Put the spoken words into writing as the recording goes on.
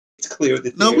it's clear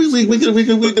that no, we're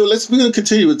gonna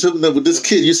continue with this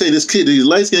kid. You say this kid, he's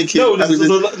light skinned kid. No,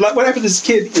 like what happened to this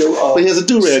kid? But he has a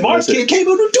do-rag. Smart kid came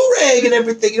with a do-rag and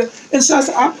everything. And so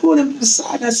I pulled him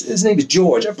aside. His name is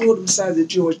George. I pulled him aside to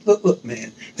George. Look,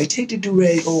 man. They take the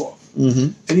do-rag off.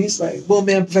 And he's like, well,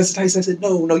 man, Professor Tyson. I said,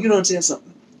 no, you don't understand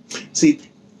something. See,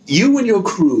 you and your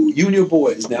crew, you and your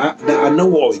boys. Now I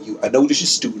know all of you. I know that you're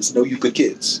students. I know you're good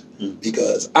kids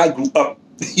because I grew up,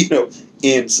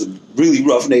 in some really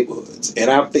rough neighborhoods. And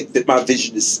I think that my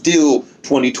vision is still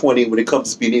 2020 when it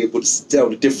comes to being able to tell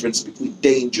the difference between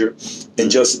danger and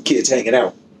just some kids hanging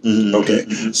out. Okay.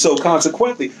 So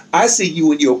consequently, I see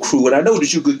you and your crew, and I know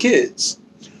that you're good kids.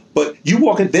 But you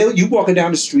walking down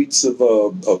the streets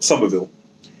of Somerville,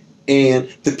 and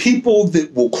the people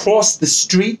that will cross the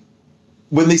street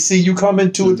when they see you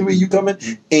coming, 2 or 3 you coming,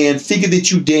 and figure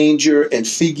that you danger and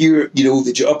figure,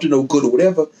 that you're up to no good or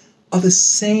whatever, are the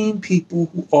same people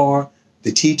who are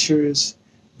the teachers,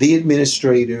 the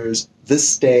administrators, the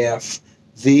staff,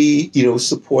 the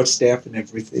support staff and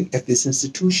everything at this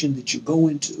institution that you go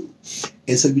into.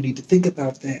 And so you need to think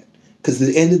about that. Because at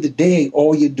the end of the day,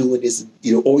 all you're doing is,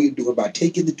 by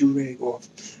taking the do-rag off,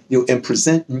 and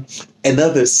presenting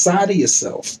another side of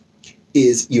yourself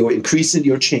is you're increasing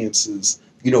your chances,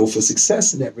 for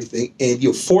success and everything. And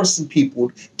you're forcing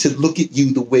people to look at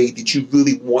you the way that you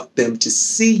really want them to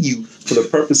see you for the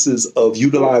purposes of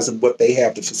utilizing what they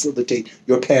have to facilitate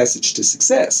your passage to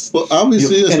success. Well,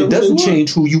 obviously, and it doesn't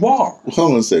change who you are.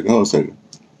 Hold on a second.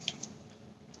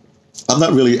 I'm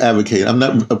not really advocating.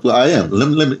 I am.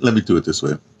 Let me do it this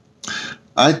way.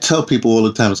 I tell people all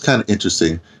the time, it's kind of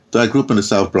interesting that I grew up in the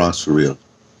South Bronx for real.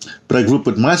 But I grew up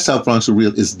with my South Bronx for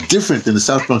real is different than the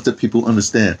South Bronx that people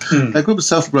understand. I grew up in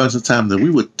South Bronx at the time that we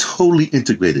were totally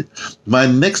integrated. My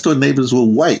next door neighbors were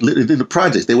white in the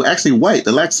projects. They were actually white,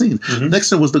 the Laxine. Next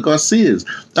to them was the Garcias.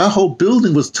 Our whole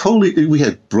building was totally, we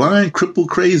had blind, crippled,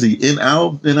 crazy in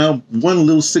our one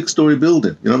little 6-story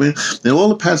building. You know what I mean? And all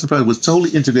the passing projects was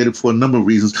totally integrated for a number of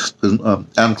reasons because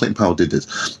Adam Clayton Powell did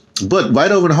this. But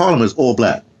right over in Harlem is all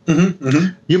black.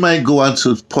 You might go out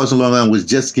to parts of Long Island was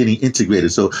just getting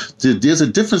integrated. So there's a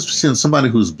difference between somebody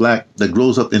who's black that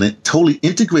grows up in a totally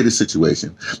integrated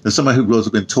situation and somebody who grows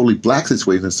up in a totally black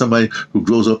situation and somebody who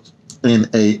grows up in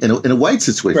a white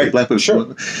situation. Right. Black person.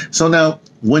 Sure. So now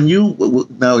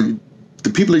the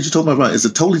people that you're talking about is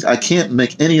a totally, I can't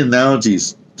make any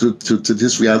analogies to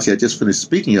this reality I just finished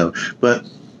speaking of, but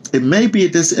it may be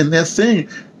this in their thing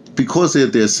because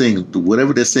they're saying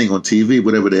whatever they're saying on TV,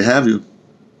 whatever they have you.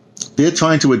 They're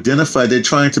trying to identify, they're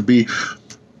trying to be,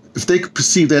 if they could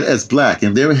perceive that as black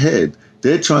in their head,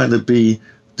 they're trying to be,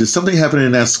 there's something happening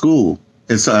in that school.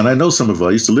 And I know Somerville,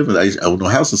 I used to live in, I own a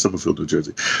house in Somerville, New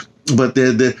Jersey. But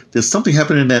there's something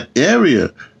happening in that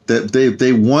area that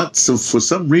they want, so for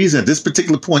some reason, at this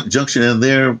particular point, junction in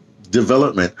their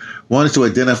development, wanted to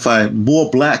identify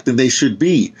more black than they should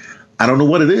be. I don't know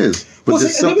what it is, but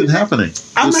there's something happening.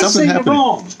 I'm not saying it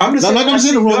wrong. I'm not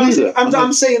saying it wrong either.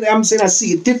 I'm saying I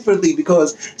see it differently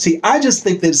because, I just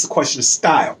think that it's a question of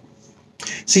style.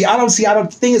 The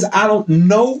thing is, I don't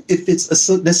know if it's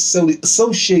necessarily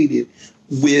associated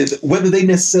with, whether they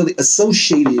necessarily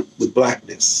associated with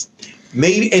blackness.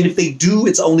 Maybe, and if they do,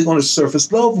 it's only on a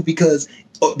surface level because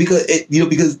if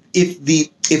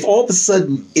all of a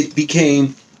sudden it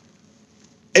became,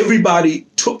 everybody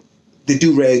took the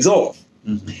do-rags off,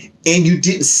 and you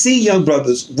didn't see young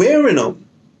brothers wearing them,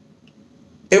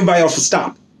 everybody else would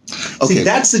stop. Okay. See,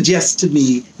 that suggests to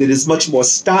me that it's much more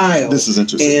style. This is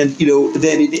interesting, and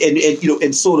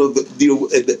and sort of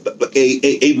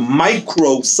a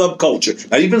micro subculture,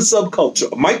 not even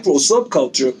subculture, a micro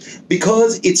subculture,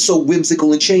 because it's so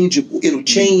whimsical and changeable. It'll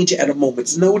change at a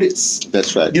moment's notice.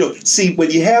 That's right. See,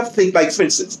 when you have things like, for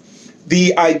instance,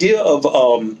 the idea of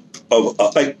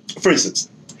like, for instance,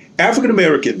 African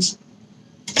Americans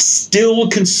still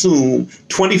consume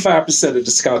 25% of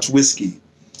the Scotch whiskey.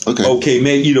 Okay,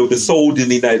 maybe that's sold in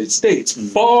the United States,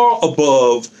 far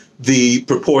above the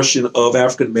proportion of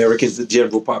African Americans in the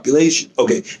general population.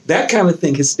 Okay, that kind of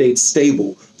thing has stayed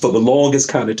stable for the longest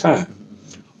kind of time.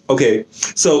 Okay,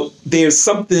 so there's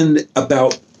something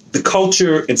about the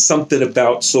culture and something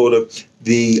about sort of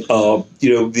the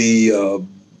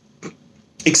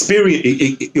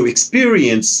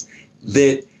experience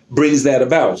that brings that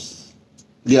about.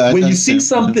 Yeah, when you see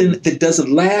something that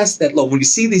doesn't last that long, when you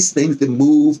see these things that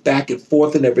move back and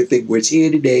forth and everything, where it's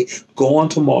here today, gone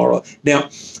tomorrow. Now,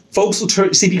 folks will turn,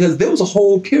 because there was a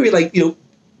whole period, like,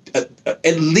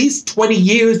 at least 20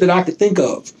 years that I could think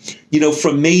of,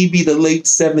 from maybe the late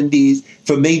 70s,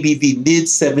 from maybe the mid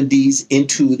 70s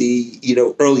into the,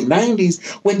 early 90s,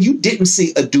 when you didn't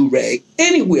see a do-rag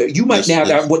anywhere. You might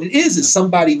now, what it is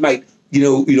somebody might,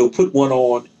 put one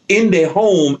on in their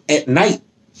home at night.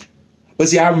 But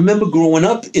see, I remember growing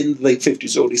up in the late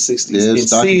 50s, early 60s, and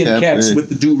seeing cats with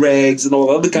the do-rags and all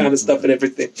the other kind of stuff and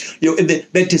everything. And then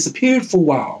that disappeared for a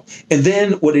while. And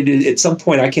then what it is, at some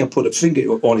point, I can't put a finger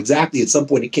on exactly, at some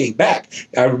point it came back.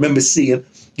 I remember seeing,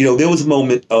 there was a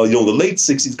moment, the late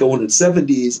 60s going into the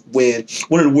 70s, when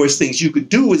one of the worst things you could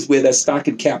do is wear that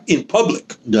stocking cap in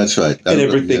public. That's right. And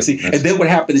everything. And then what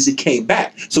happened is it came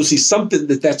back. So see, something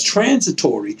that's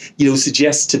transitory,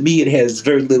 suggests to me it has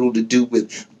very little to do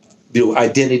with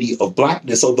identity of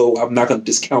blackness, although I'm not going to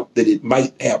discount that it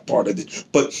might have part of it.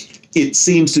 But it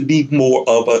seems to be more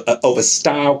of a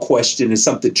style question and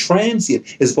something transient,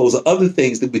 as opposed to other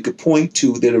things that we could point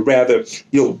to that are rather,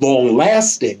 long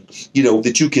lasting,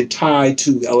 that you can tie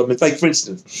to elements. Like, for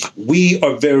instance, we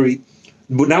are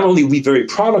not only are we very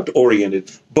product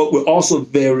oriented, but we're also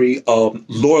very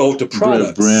loyal to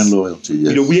products. Brand loyalty,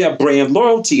 yes. We have brand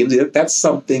loyalty, and that's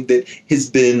something that has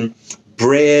been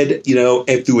bred,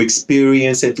 and through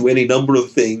experience and through any number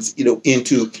of things,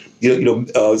 into,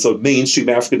 sort of mainstream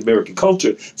African American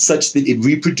culture, such that it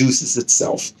reproduces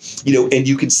itself, and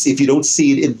you can see, if you don't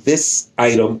see it in this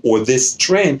item or this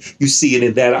trend, you see it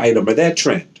in that item or that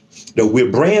trend. We're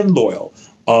brand loyal.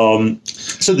 But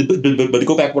to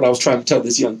go back to what I was trying to tell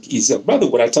this young brother,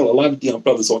 what I tell a lot of young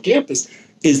brothers on campus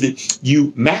is that you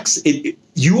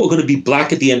are going to be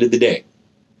black at the end of the day.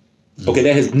 Okay,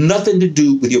 that has nothing to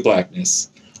do with your blackness.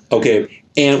 Okay,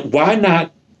 and why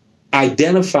not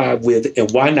identify with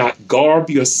and why not garb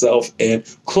yourself and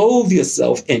clothe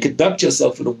yourself and conduct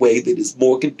yourself in a way that is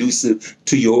more conducive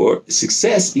to your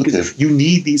success? Because you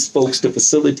need these folks to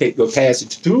facilitate your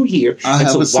passage through here. I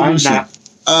have a solution.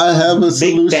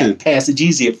 Make that passage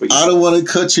easier for you. I don't want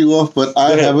to cut you off, but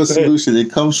I have a solution. It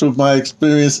comes from my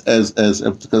experience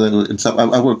because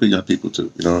I work with young people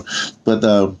too,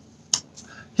 But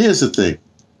here's the thing.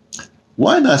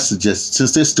 Why not suggest,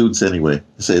 since they're students anyway,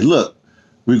 say, look,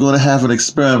 we're going to have an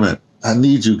experiment. I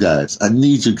need you guys. We're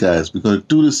going to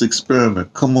do this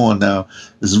experiment. Come on now.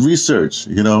 It's research,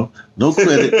 No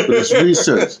credit, but it's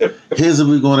research. Here's what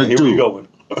we're going to do. Here we going.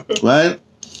 Right?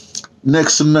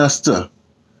 Next semester,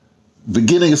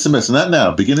 beginning of semester, not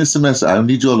now, beginning of semester, I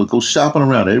need you all to go shopping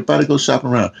around. Everybody go shopping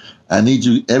around. I need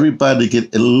everybody to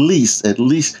get at least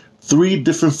 3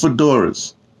 different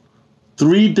fedoras.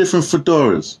 3 different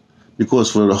fedoras, because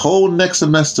for the whole next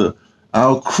semester,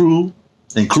 our crew,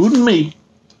 including me,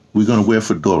 we're going to wear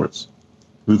fedoras.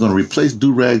 We're going to replace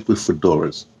do-rags with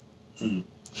fedoras. And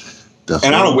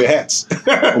I don't wear hats.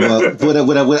 Well,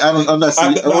 I'm not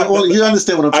saying, you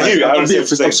understand what I'm trying to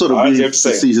say. I'm sort of being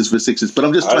facetious for 6 but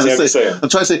I'm just trying to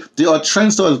say, there are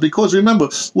trend starters, because remember,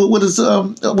 what's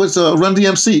Run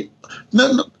DMC?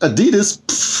 No, Adidas.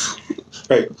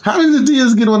 Right. How did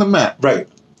Adidas get on the map? Right.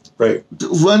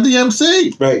 Run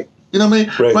DMC. Right. You know what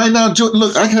I mean? Right now,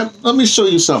 look, let me show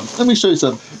you something.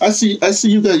 I see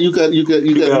you got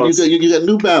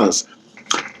New Balance.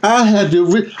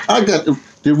 I got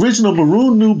the original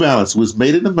maroon New Balance was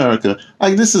made in America.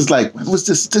 This is like, when was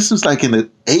this? This was like in the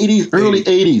 80s, early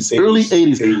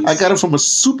 80s. I got it from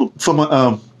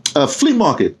a flea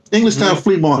market, Englishtown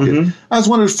flea market. I was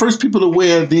one of the first people to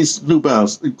wear these New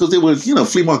Balance because they were,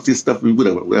 flea market stuff,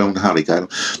 whatever. I don't know how they got them.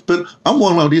 But I'm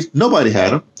one of these, nobody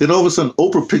had them. Then all of a sudden,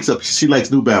 Oprah picks up, she likes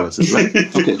New Balances, right?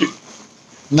 Okay.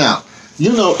 Now,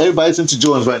 everybody's into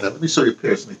Jordans right now. Let me show you a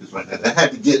pair of sneakers right now. I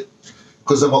had to get,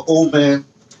 because I'm an old man,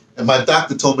 and my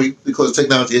doctor told me, because of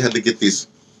technology, I had to get these.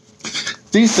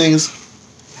 These things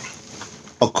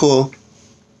are called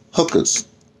hookers.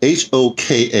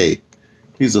 Hoka.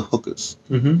 These are hookers.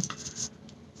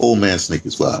 Old man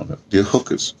sneakers. Well, I don't know. They're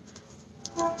hookers.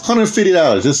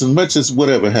 $150, just as much as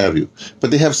whatever have you.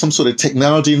 But they have some sort of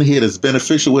technology in here that's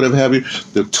beneficial, whatever have you.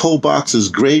 The toe box is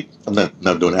great. I'm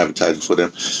not doing advertising for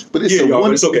them, but it's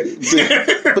it's okay.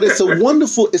 But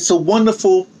it's a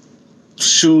wonderful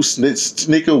shoe,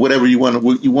 sneaker, whatever you want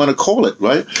to call it,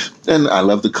 right? And I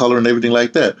love the color and everything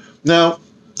like that. Now,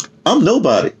 I'm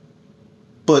nobody.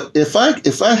 But if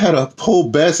I had a whole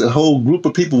group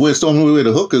of people storming away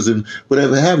the hookers and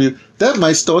whatever have you, that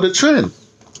might start a trend.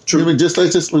 True. I mean, just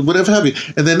whatever have you.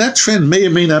 And then that trend may or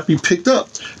may not be picked up.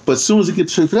 But as soon as it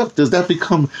gets picked up, does that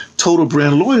become total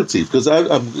brand loyalty? Because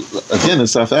I'm again, in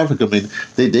South Africa, I mean,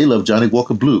 they love Johnny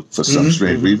Walker Blue for some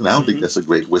strange reason. I don't think that's a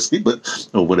great whiskey, but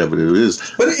or whatever it is.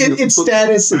 But it's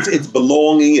status, it's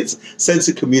belonging, it's sense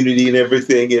of community and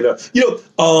everything.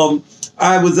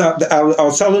 I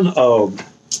was telling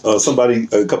somebody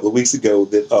a couple of weeks ago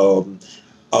that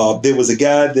there was a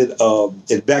guy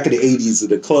that back in the 80s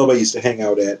at a club I used to hang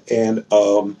out at, and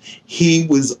he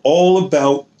was all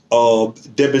about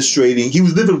demonstrating. He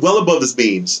was living well above his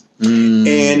means,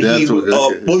 and he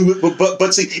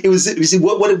but see, it was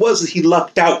what it was is he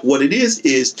lucked out. What it is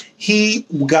he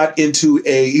got into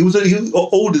he was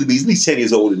older than me. He's at least 10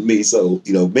 years older than me, so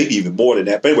maybe even more than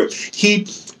that. But anyway, he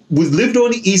lived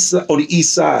on the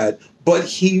east side, but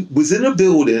he was in a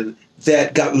building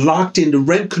that got locked into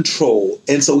rent control.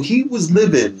 And so he was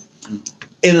living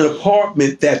in an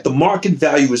apartment that the market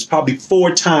value was probably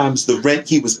 4 times the rent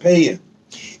he was paying.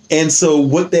 And so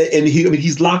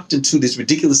he's locked into this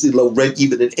ridiculously low rent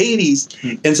even in the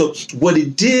 80s. And so what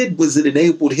it did was it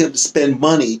enabled him to spend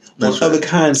money on other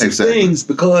kinds of things,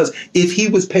 because if he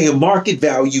was paying market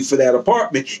value for that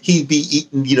apartment, he'd be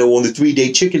eating, on the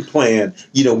 3-day chicken plan,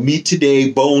 meat today,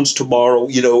 bones tomorrow,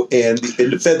 and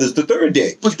the feathers the 3rd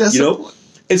day. But that's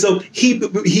and so he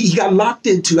got locked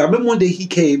into. I remember one day he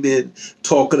came in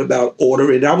talking about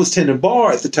ordering. I was tending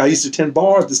bar at the time. I used to tend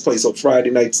bar at this place on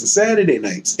Friday nights and Saturday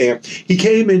nights. And he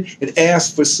came in and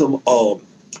asked for some Crown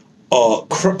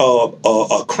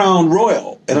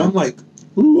Royal, and I'm like,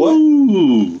 what?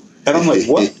 Ooh. And I'm like,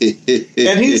 what?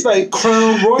 And he's like,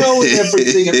 Crown Royal and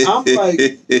everything. And I'm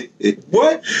like,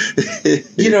 what?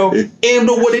 And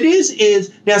what it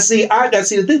is now see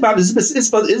the thing about it is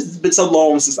it's been so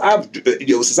long since I've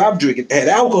had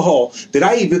alcohol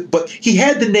that but he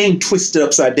had the name twisted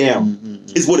upside down,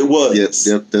 is what it was.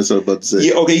 Yep, that's what I'm about to say.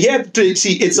 Yeah, okay, yeah.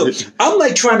 See, and so I'm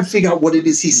like trying to figure out what it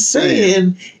is he's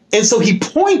saying. And so he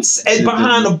points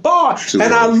behind the bar,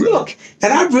 and I look,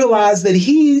 and I realize that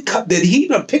he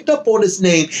picked up on his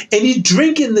name, and he's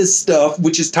drinking this stuff,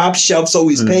 which is top shelf, so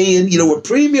he's paying, a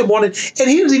premium on it, and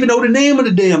he doesn't even know the name of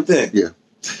the damn thing. Yeah.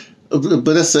 But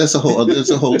that's a whole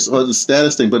other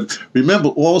status thing. But remember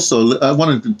also, I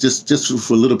wanted to just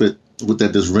for a little bit with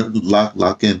that, just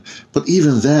lock in. But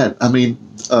even that, I mean,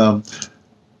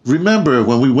 remember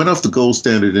when we went off the gold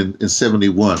standard in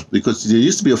 71, because there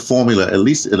used to be a formula, at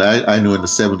least I knew in the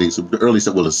 70s, the the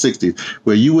 60s,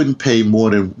 where you wouldn't pay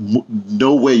more than,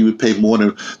 no way you would pay more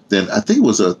than I think it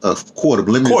was a quarter.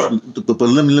 But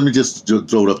let me just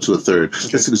throw it up to a third.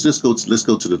 Okay. Let's go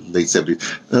to the late 70s.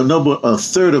 A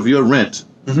third of your rent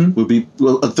would be,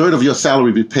 a third of your salary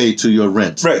would be paid to your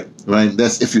rent. Right.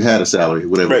 That's if you had a salary,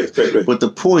 whatever. Right. But the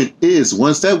point is,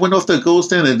 once that went off the gold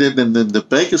standard, then the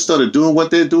bankers started doing what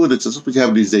they're doing. It's just what you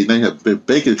have these days. Now you have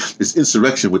bankers, it's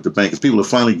insurrection with the bankers. People are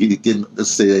finally getting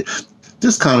let's say,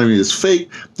 this economy is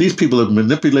fake. These people have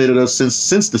manipulated us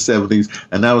since the 70s,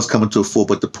 and now it's coming to a fore.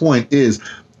 But the point is,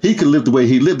 he could live the way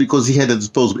he lived because he had a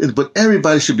disposable. But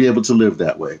everybody should be able to live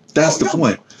that way. That's the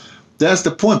point. That's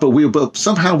the point. But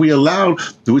somehow we allowed.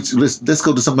 Let's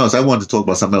go to something else. I wanted to talk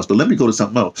about something else, but let me go to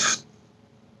something else.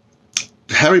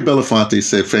 Harry Belafonte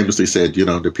famously said,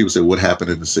 the people said, what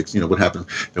happened in the 60s? What happened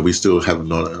that we still haven't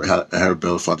known? Harry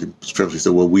Belafonte famously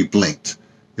said, well, we blinked.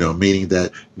 Meaning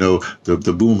that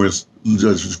the boomers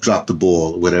just dropped the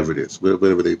ball, whatever it is,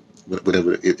 whatever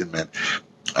it meant.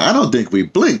 I don't think we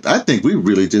blinked. I think we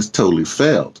really just totally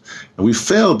failed. And we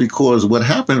failed because what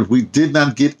happened, we did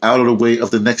not get out of the way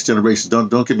of the next generation. Don't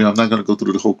get me, I'm not going to go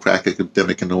through the whole crack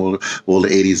epidemic and all the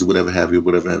 80s or whatever have you.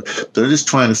 But I'm just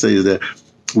trying to say that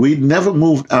we never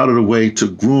moved out of the way to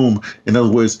groom. In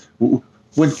other words,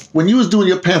 when you was doing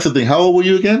your Panther thing, how old were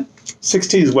you again?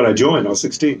 16 is when I joined. I was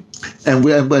 16. And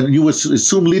when you would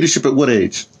assume leadership at what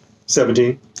age?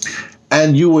 17.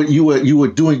 And you were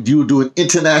doing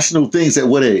international things at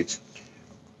what age?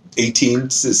 18,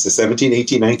 17,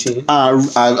 18, 19.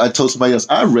 I told somebody else,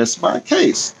 I rest my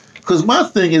case. Because my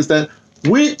thing is that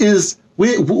where's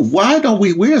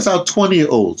our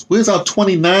 20-year-olds? Where's our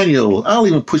 29-year-olds? I'll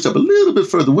even push up a little bit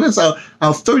further. Where's our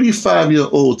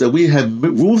 35-year-olds that we have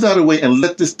moved out of the way and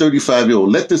let this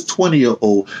 35-year-old, let this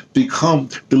 20-year-old become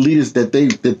the leaders that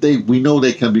we know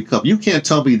they can become? You can't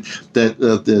tell me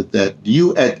that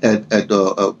you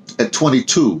at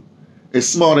 22 is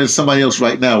smarter than somebody else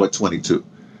right now at 22.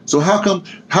 So how come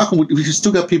we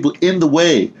still got people in the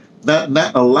way,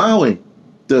 not allowing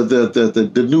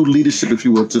the new leadership, if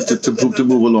you will, to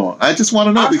move along? I just want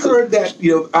to know. I've heard that,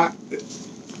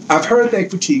 I've heard that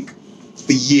critique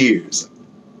for years.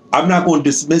 I'm not going to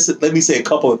dismiss it. Let me say a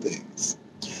couple of things.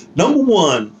 Number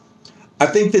one, I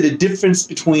think that the difference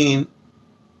between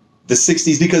the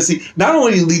 60s, because see, not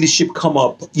only did leadership come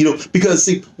up, because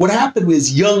see, what happened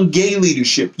was young gay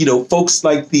leadership, folks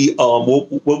like the,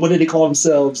 what do they call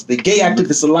themselves? The Gay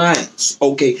Activist Alliance,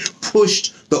 okay,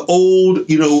 pushed the old,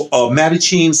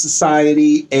 Mattachine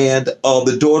Society and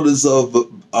the Daughters of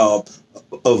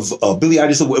Billie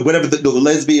Eilish, or whatever the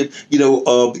lesbian,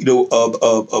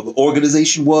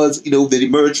 organization was, that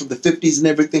emerged from the 50s and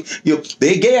everything.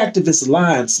 The Gay Activist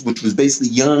Alliance, which was basically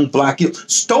young black,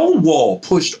 Stonewall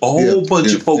pushed a whole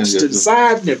bunch of folks to the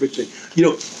side and everything.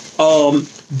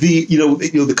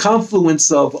 The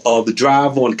confluence of the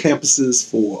drive on campuses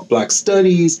for Black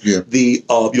Studies, the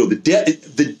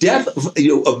death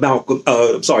of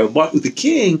Martin Luther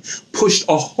King pushed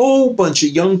a whole bunch of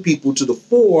young people to the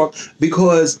fore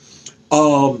because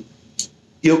Martin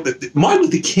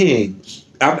Luther King.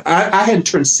 I hadn't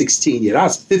turned 16 yet. I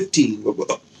was 15.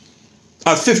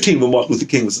 I was 15 when Martin Luther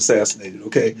King was assassinated.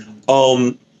 Okay,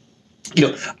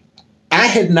 I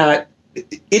had not.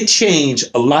 It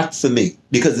changed a lot for me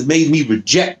because it made me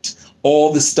reject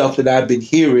all the stuff that I've been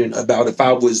hearing about if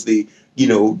I was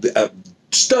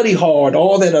study hard,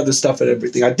 all that other stuff and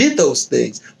everything. I did those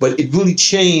things, but it really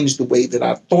changed the way that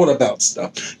I thought about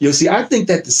stuff. See, I think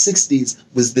that the 60s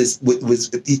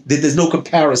there's no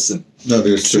comparison to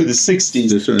the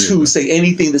 60s to say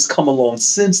anything that's come along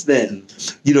since then.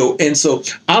 And so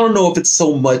I don't know if it's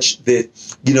so much that,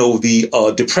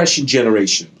 the Depression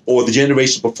generation or the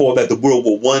generation before that, the World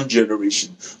War I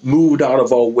generation, moved out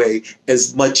of our way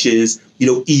as much as,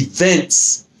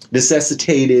 events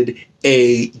necessitated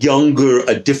a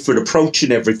different approach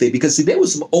and everything. Because see, there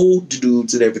was some old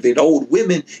dudes and everything, old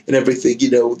women and everything,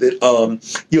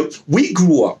 we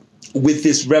grew up with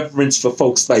this reverence for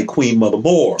folks like Queen Mother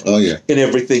Moore and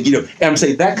everything, and I'm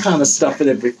saying that kind of stuff and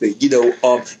everything,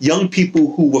 young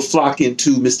people who were flocking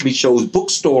to Mr. Michaud's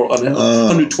bookstore on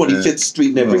 125th Street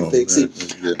and everything.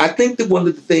 I think that one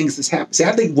of the things that's happening,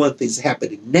 I think one of the things that's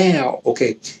happening now,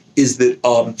 is that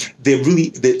they're really,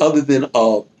 that other than,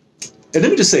 and let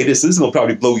me just say this is going to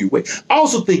probably blow you away. I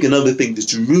also think another thing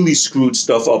that's really screwed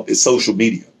stuff up is social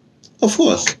media. Of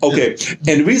course. Okay.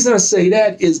 And the reason I say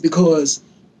that is because,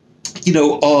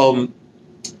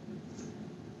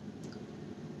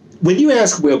 when you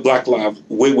ask where's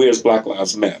Black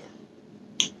Lives Matter,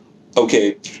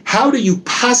 okay, how do you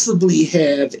possibly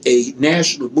have a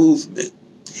national movement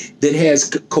that has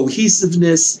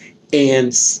cohesiveness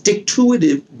and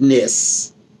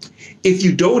stick-to-itiveness if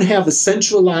you don't have a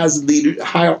centralized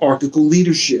hierarchical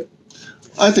leadership?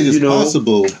 I think it's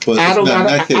possible, but I don't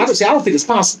think it's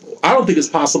possible. I don't think it's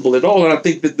possible at all. And I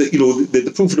think that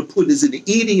the proof of the pudding is in the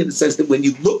eating, in the sense that when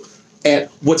you look at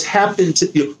what's happened to,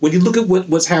 when you look at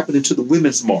what's happening to the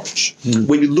Women's March,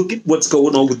 when you look at what's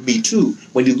going on with Me Too,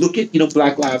 when you look at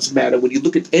Black Lives Matter, when you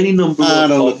look at any number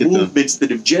of movements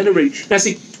that have generated. Now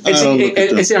see,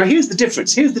 now here's the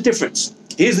difference. Here's the difference.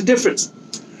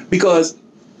 Because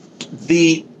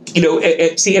the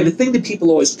and the thing that people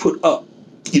always put up,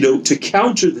 to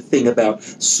counter the thing about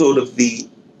sort of the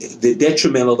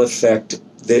detrimental effect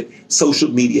that social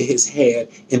media has had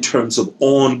in terms of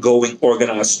ongoing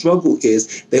organized struggle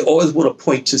is they always want to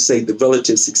point to, say, the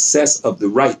relative success of the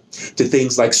right, to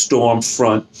things like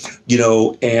Stormfront,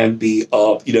 and the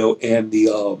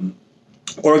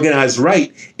organized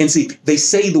right. And see, they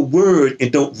say the word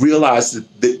and don't realize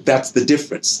that that's the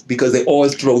difference, because they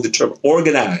always throw the term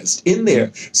organized in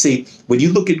there. See, when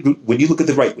you look at the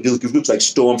right, when you look at groups like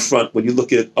Stormfront, when you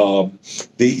look at the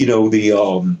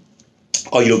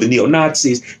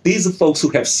neo-Nazis, these are folks who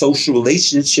have social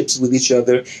relationships with each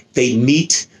other. They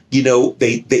meet,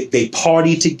 they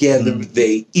party together,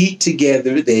 they eat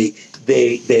together, they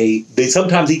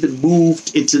sometimes even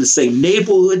moved into the same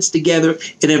neighborhoods together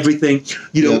and everything,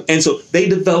 and so they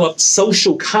developed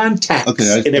social contacts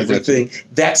and everything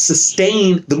that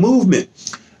sustain the movement.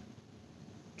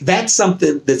 That's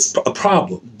something that's a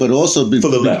problem. But also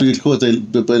because they're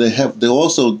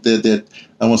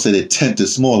I won't say their tent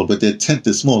is smaller, but their tent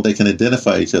is small. They can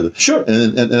identify each other. Sure.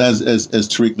 And as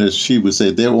Tariq, she would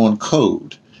say, they're on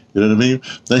code. You know what I mean?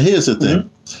 Now here's the thing.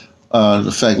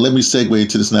 In fact, let me segue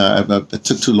into this now. It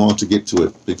took too long to get to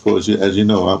it because, as you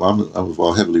know, I'm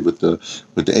involved heavily with the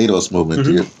ADOS movement,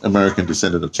 the American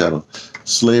Descendant of Chattel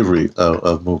Slavery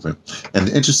movement. And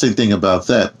the interesting thing about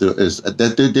that is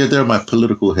that they're my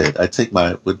political head. I take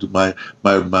my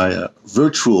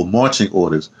virtual marching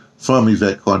orders from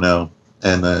Yvette Cornell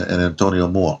and Antonio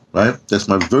Moore, right? That's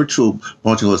my virtual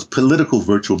marching orders, political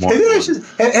virtual marching orders.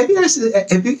 Have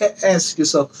you asked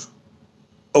yourself,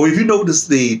 or have you noticed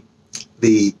the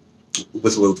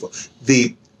what's the word for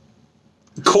the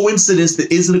coincidence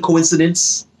that isn't a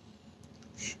coincidence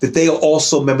that they are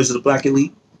also members of the black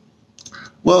elite?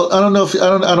 Well, I don't know if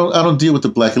I don't deal with the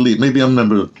black elite. Maybe I'm a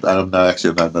member. I'm not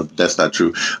actually. I'm not, that's not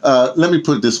true. Let me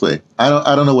put it this way.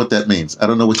 I don't know what that means. I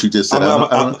don't know what you just said. I'm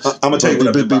gonna tell you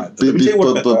what I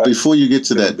meant. But before you get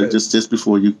to that, just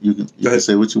before you can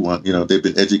say what you want. You know, they've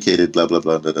been educated. Blah blah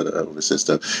blah. All this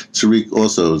stuff. Tariq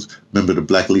also is a member of the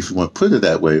black elite. If you want to put it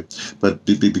that way, but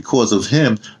because of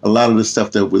him, a lot of the stuff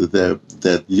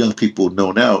that young people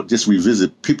know now just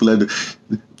revisit. People that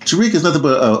Tariq is nothing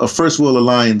but a First World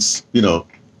Alliance,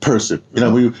 person.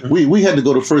 We had to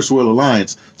go to First World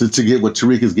Alliance to get what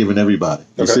Tariq is giving everybody.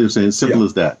 You see what I'm saying? It's simple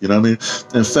as that. You know what I mean?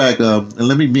 In fact, and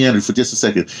let me meander for just a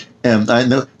second. And I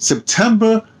know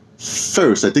September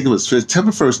 1st, I think it was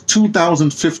September 1st,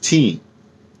 2015,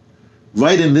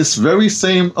 right in this very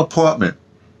same apartment,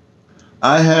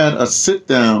 I had a sit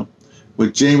down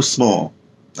with James Small.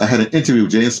 I had an interview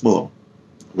with James Small,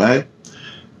 right?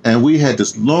 And we had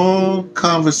this long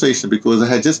conversation because I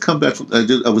had just come back from,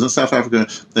 I was in South Africa, and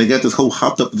I got this whole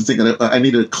hopped up thing, and I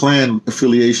needed a clan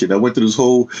affiliation. I went through this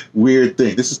whole weird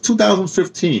thing. This is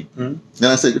 2015. And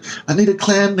I said, I need a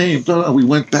clan name. Blah, blah. We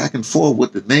went back and forth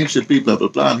what the name should be, blah, blah,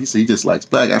 blah. And he said he just likes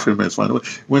black African Americans. Fine.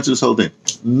 Went through this whole thing.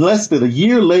 Less than a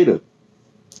year later,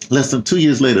 less than 2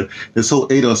 years later, this whole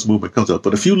ADOS movement comes up.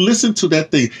 But if you listen to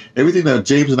that thing, everything that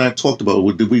James and I talked about,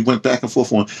 we went back and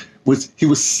forth on, he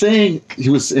said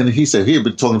he had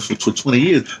been talking for 20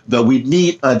 years that we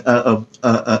need an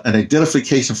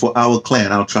identification for our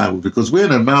clan, our tribe, because we're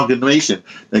an amalgamation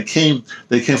that came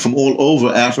from all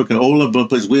over Africa, all over the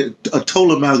place. We're a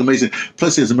total amalgamation.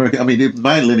 Plus, there's American. I mean,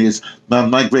 my lineage,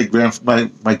 my great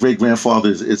grandfather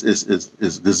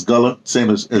is Gullah, same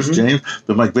as James,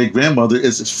 but my great grandmother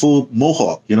is full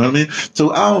Mohawk. You know what I mean?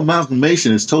 So our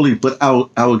amalgamation is totally, but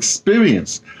our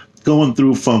experience going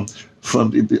through from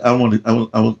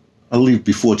I'll leave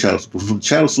before from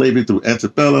chattel slavery through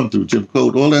antebellum, through Jim Crow,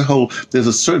 all that there's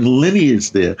a certain lineage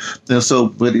there. And so,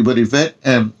 but Yvette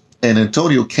and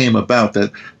Antonio came about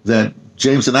that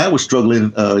James and I were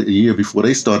struggling a year before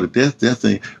they started their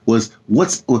thing, we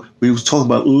was talking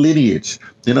about lineage.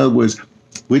 In other words,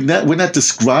 we're not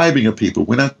describing a people.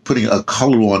 We're not putting a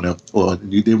color on them, or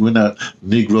we're not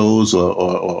Negroes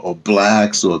or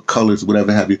blacks or colors,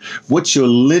 whatever have you. What's your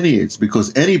lineage?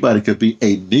 Because anybody could be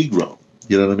a Negro,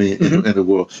 you know what I mean, in the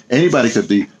world. Anybody could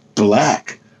be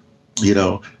black,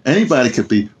 Anybody could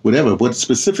be whatever. But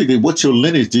specifically, what's your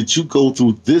lineage? Did you go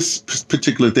through this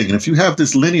particular thing? And if you have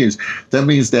this lineage, that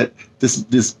means that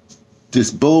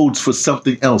this bodes for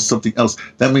something else.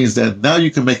 That means that now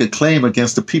you can make a claim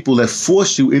against the people that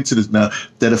forced you into this now,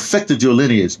 that affected your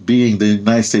lineage, being the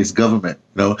United States government,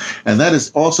 and that is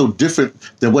also different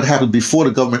than what happened before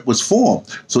the government was formed.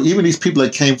 So even these people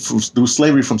that came through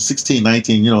slavery from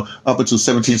 1619, up until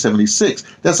 1776,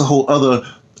 that's a whole other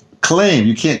claim.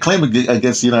 You can't claim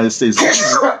against the United States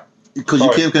government. Because you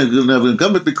can't have a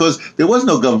government because there was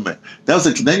no government.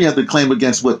 Then you have to claim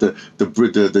against what the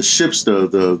ships,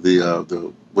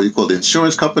 the what you call the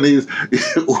insurance companies,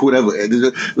 or whatever.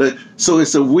 So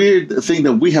it's a weird thing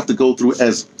that we have to go through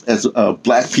as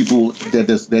black people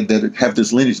that have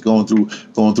this lineage going through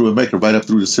America right up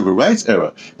through the civil rights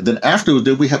era. And then afterwards,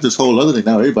 then we have this whole other thing.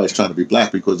 Now everybody's trying to be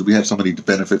black because we have so many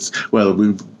benefits. Well,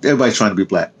 everybody's trying to be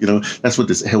black. That's what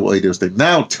this whole ADOS thing.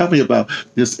 Now tell me about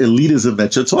this elitism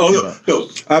that you're talking about. No,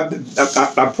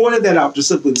 I pointed that out just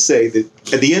simply to say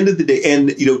that at the end of the day, and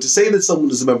to say that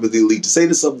someone is a member of the elite, to say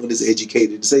that someone is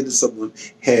educated, to say that someone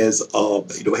has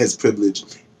has privilege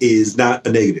is not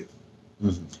a negative.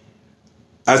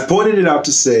 I pointed it out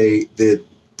to say that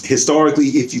historically,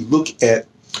 if you look at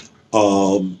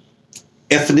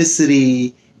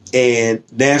ethnicity and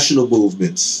national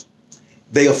movements,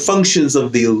 they are functions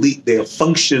of the elite. They are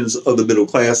functions of the middle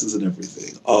classes and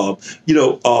everything.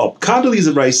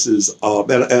 Condoleezza Rice's,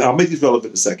 and I'll make this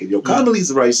relevant in a second.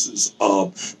 Condoleezza Rice's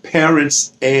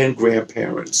parents and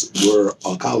grandparents were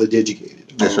college educated.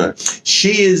 That's right.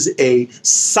 She is a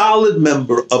solid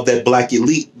member of that black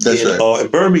elite in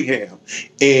Birmingham,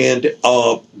 and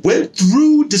went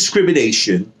through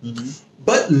discrimination.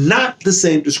 But not the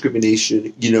same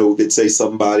discrimination, that say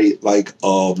somebody like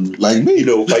me,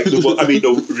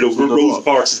 Rosa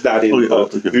Parks is not in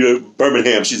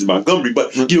Birmingham, she's in Montgomery,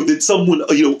 but that someone of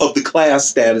the class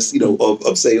status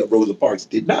of say Rosa Parks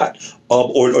did not,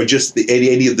 or just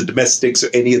any of the domestics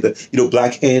or any of the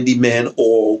black handymen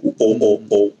or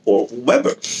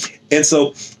whomever, and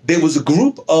so there was a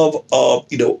group of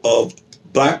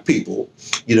black people,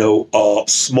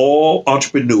 small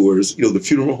entrepreneurs, the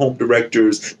funeral home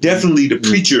directors, definitely the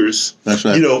preachers, that's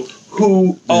right.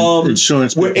 Who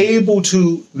insurance were able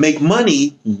to make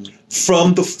money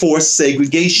from the forced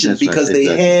segregation because they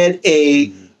had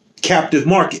captive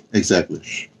market. Exactly.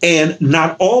 And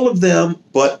not all of them,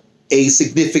 but a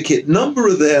significant number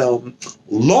of them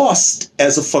lost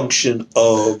as a function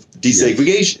of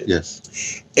desegregation.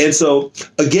 Yes. And so,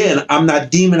 again, I'm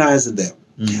not demonizing them.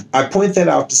 I point that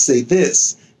out to say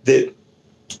this, that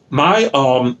my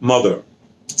mother's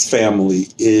family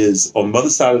is, on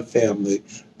mother's side of the family,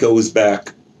 goes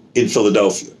back in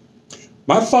Philadelphia.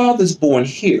 My father's born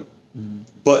here,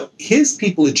 but his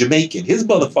people are Jamaican. His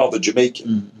mother and father are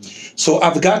Jamaican. So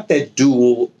I've got that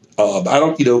dual, I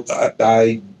don't,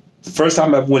 the first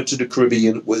time I went to the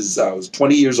Caribbean was, I was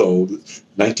 20 years old,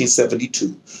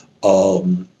 1972.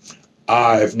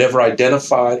 I've never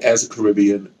identified as a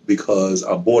Caribbean because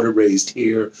I'm born and raised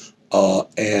here.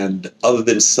 And other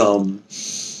than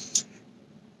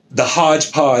the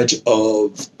hodgepodge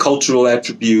of cultural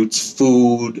attributes,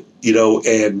 food,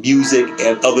 and music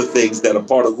and other things that are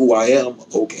part of who I am,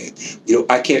 okay,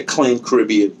 I can't claim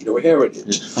Caribbean,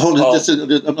 heritage. Hold on just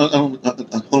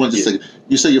a second.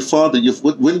 You say your father,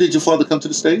 when did your father come to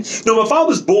the States? No, my father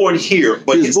was born here,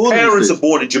 but his parents are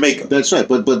born in Jamaica. That's right,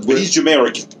 but he's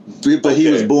Jamaican. But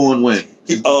he was born when?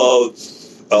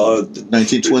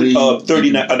 1920?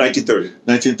 1930.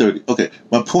 1930. Okay,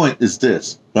 my point is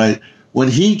this, right? When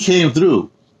he came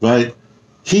through, right,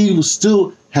 he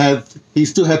still had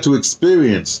to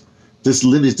experience this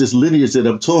lineage that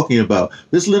I'm talking about.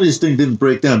 This lineage thing didn't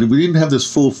break down. We didn't have this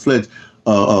full-fledged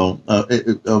until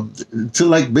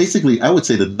like basically I would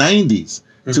say the 90s.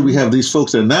 So we have these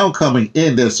folks that are now coming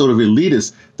in that are sort of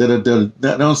elitists that are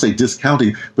I don't say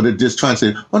discounting, but they're just trying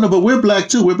to say, oh no, but we're black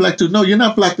too. We're black too. No, you're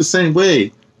not black the same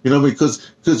way.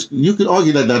 Because you could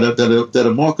argue that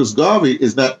a Marcus Garvey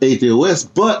is not ADOS,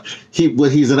 but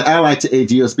he's an ally to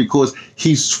ADOS because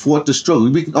he's fought the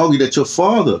struggle. We can argue that your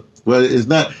father,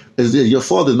 your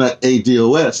father is not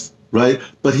ADOS, right?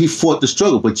 But he fought the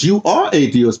struggle. But you are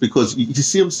ADOS because you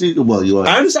see him. Well, you are.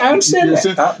 I understand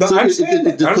that. I understand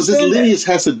that. Because this lineage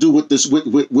has to do with this,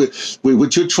 with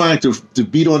what you're trying to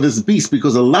beat on this beast.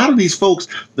 Because a lot of these folks,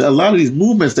 a lot of these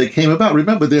movements that came about.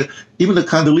 Remember, even the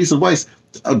Condoleezza Rice.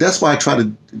 That's why I try to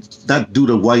not do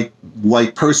the white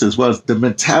person as well as the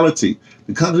mentality.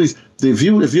 The countries, if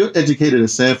you're educated at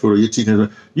Stanford or you're teaching,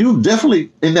 you definitely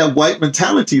in that white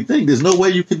mentality thing. There's no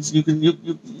way you can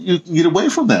get away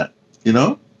from that.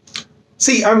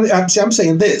 See, I'm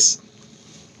saying this.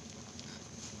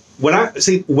 When I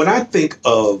think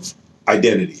of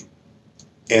identity,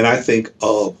 and I think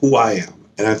of who I am,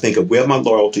 and I think of where my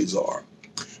loyalties are,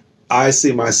 I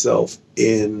see myself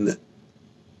in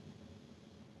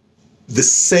the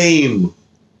same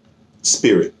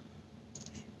spirit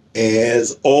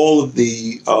as all of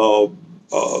the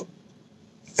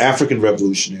African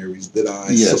revolutionaries that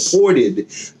I supported,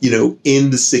 in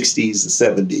the 60s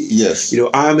and 70s. Yes.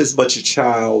 I'm as much a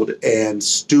child and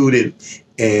student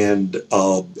and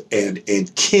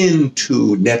kin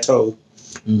to Neto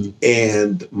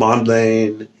and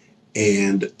Mondlane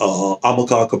and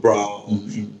Amilcar Cabral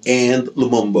and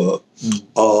Lumumba,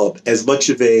 as much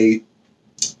of a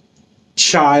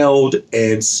child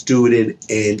and student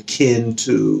and kin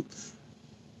to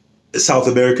South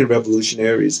American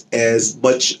revolutionaries, as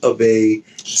much of a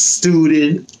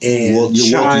student and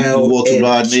child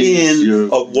and kin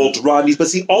of Walter Rodney's, but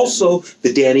see also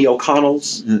the Danny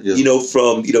O'Connells,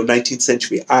 from 19th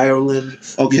century Ireland.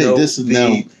 Okay, this is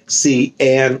now. See,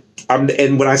 and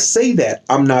when I say that,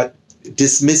 I'm not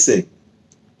dismissing,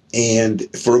 and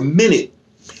for a minute,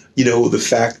 the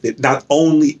fact that not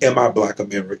only am I Black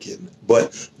American,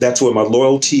 but that's where my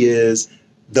loyalty is,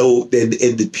 though, and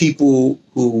the people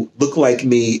who look like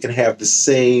me and have the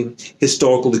same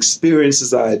historical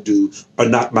experiences I do are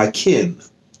not my kin.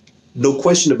 No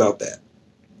question about that.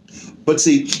 But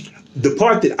see, the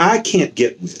part that I can't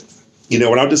get with, and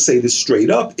I'll just say this straight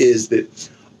up, is that,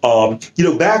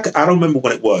 back, I don't remember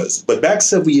when it was, but back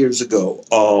several years ago,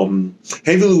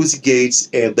 Henry Louis Gates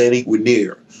and Lanny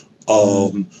Guinier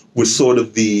were sort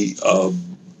of the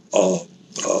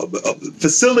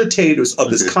facilitators of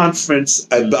this conference.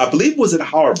 I believe it was at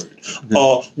Harvard,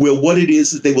 where what it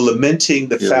is they were lamenting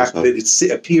the fact that it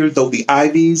appeared though the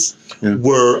Ivies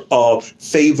were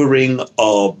favoring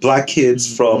Black kids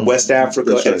from West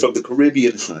Africa and from the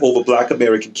Caribbean over Black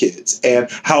American kids, and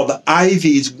how the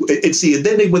Ivies, and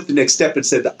then they went the next step and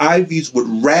said the Ivies would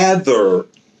rather,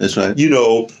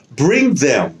 bring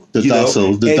them. The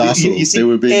docile. They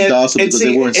were being docile because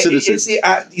they weren't citizens.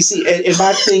 And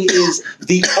my thing is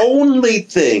the only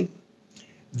thing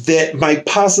that might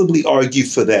possibly argue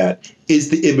for that is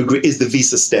the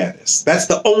visa status. That's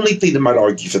the only thing that might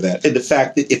argue for that. And the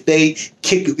fact that if they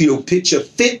pitch a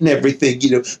fit and everything,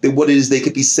 then what it is, they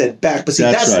could be sent back. But see,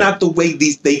 that's not the way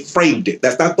they framed it.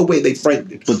 That's not the way they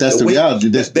framed it. But that's the reality.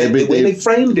 The way they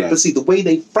framed it. But see, the way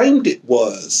they framed it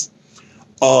was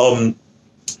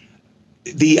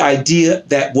the idea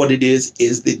that what it is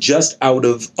that just out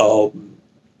of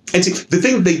and see, the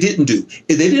thing they didn't do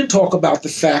is they didn't talk about the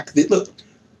fact that, look,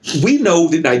 we know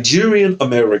that Nigerian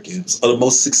Americans are the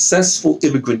most successful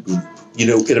immigrant group,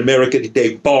 in America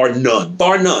today, bar none.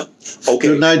 Okay.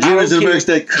 The Nigerians and Americans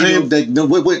that claim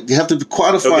wait, you have to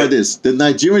qualify this. The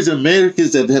Nigerians and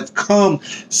Americans that have come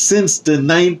since the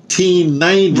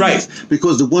 1990s. Right.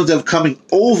 Because the ones that are coming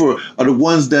over are the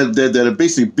ones that are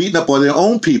basically beating up on their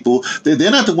own people.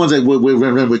 They're not the ones that were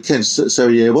with Ken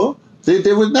Sarajevo.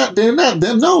 They were not. They're not.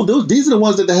 No. These are the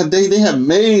ones that they have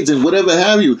maids and whatever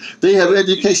have you. They have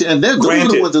education, and those are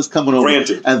the ones that's coming over.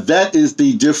 Granted. And that is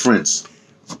the difference.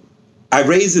 I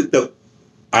raise it though.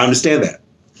 I understand that.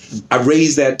 I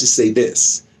raise that to say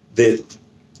this: that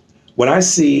when I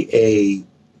see a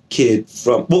kid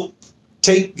from I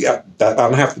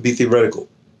don't have to be theoretical.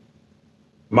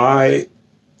 My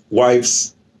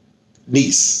wife's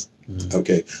niece,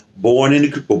 born in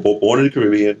the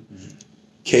Caribbean.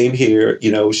 Came here,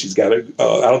 she's got a.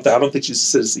 I don't think she's a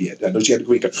citizen yet. I know she had a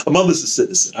green card. Her mother's a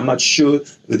citizen. I'm not sure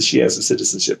that she has a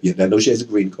citizenship yet. I know she has a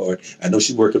green card. I know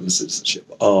she's working on the citizenship.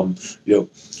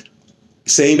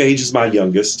 Same age as my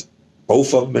youngest.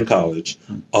 Both of them in college.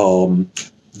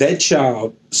 That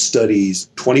child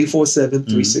studies 24/7,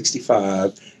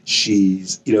 365.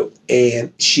 She's,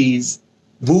 and she's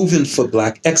moving for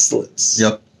Black excellence.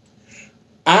 Yep.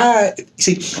 I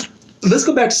see. Let's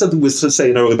go back to something we were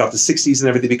saying earlier about the 60s and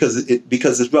everything because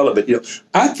it's relevant.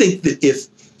 I think that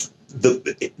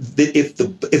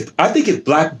if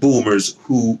Black boomers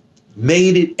who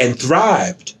made it and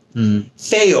thrived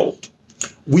failed,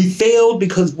 we failed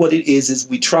because what it is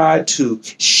we tried to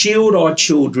shield our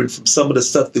children from some of the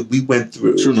stuff that we went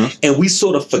through, and we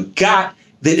sort of forgot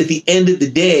that at the end of the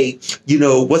day,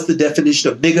 what's the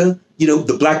definition of nigger?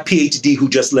 The Black PhD who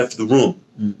just left the room.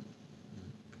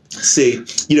 See,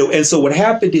 and so what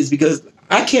happened is because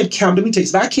I can't count, let me tell you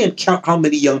something, I can't count how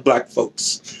many young Black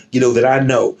folks, that I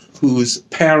know whose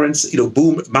parents,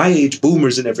 my age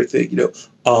boomers and everything,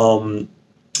 or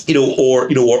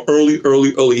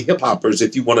early hip hoppers,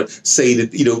 if you want to say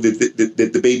that,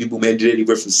 that the baby boom ended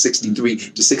anywhere from 63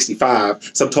 to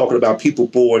 65. So I'm talking about people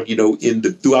born,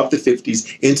 throughout the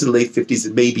 50s, into the late 50s,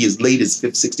 and maybe as late as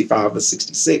 65 or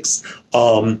 66.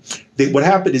 What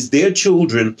happened is their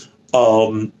children,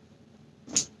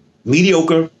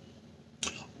 mediocre,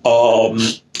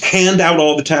 hand out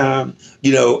all the time,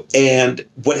 and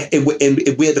where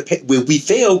we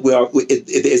failed,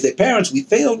 as their parents, we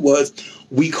failed was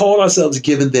we called ourselves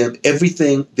giving them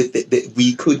everything that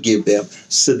we could give them,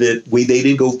 so that they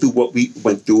didn't go through what we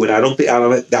went through, and I don't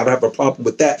have a problem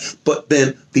with that. But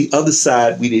then the other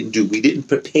side we didn't do. We didn't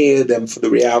prepare them for the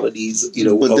realities, of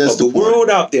the world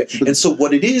out there. And so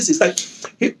what it is like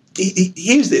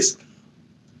here's this.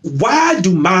 Why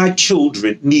do my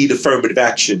children need affirmative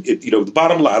action? The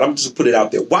bottom line, I'm just going to put it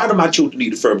out there. Why do my children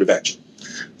need affirmative action?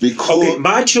 Because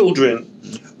my children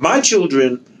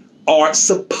are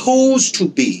supposed to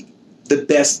be the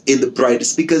best and the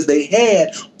brightest because they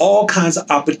had all kinds of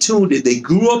opportunity. They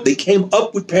grew up, they came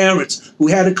up with parents who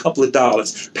had a couple of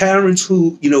dollars, parents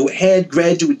who, had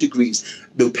graduate degrees,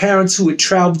 parents who had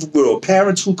traveled the world,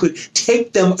 parents who could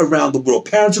take them around the world,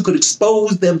 parents who could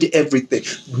expose them to everything.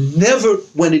 Never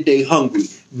went a day hungry,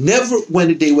 never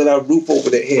went a day without a roof over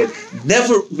their head,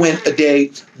 never went a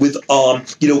day with,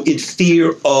 in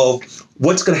fear of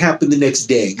what's going to happen the next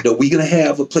day. We're going to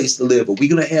have a place to live. Are we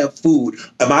going to have food?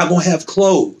 Am I going to have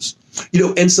clothes?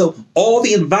 And so all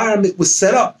the environment was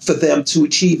set up for them to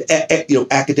achieve,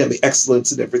 academic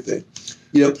excellence and everything.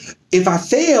 If I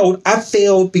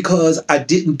failed because I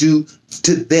didn't do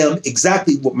to them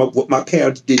exactly what my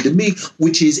parents did to me,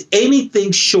 which is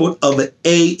anything short of an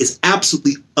A is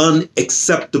absolutely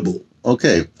unacceptable.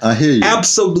 Okay, I hear you.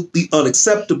 Absolutely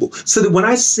unacceptable. So that when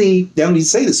I see, I don't need to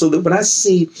say this, so that when I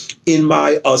see in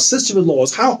my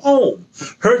sister-in-law's home,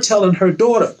 her telling her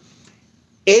daughter,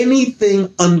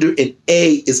 anything under an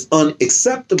A is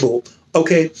unacceptable.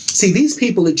 Okay, see, these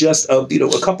people are just, a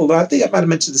couple of, I think I might have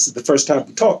mentioned this the first time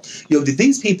we talked,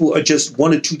 these people are just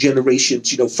 1 or 2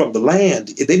 generations, from the land.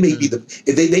 They may be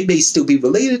they may still be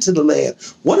related to the land.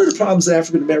 One of the problems with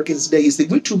African Americans today is that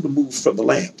we're too removed from the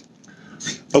land.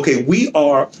 Okay, we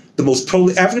are the most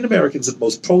African Americans are the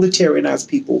most proletarianized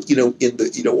people, in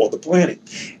the on the planet.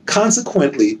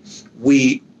 Consequently,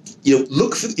 we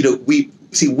look for,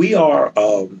 we are,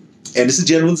 and this is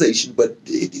generalization, but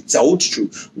it's always true.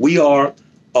 We are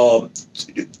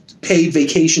paid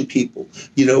vacation people,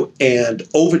 and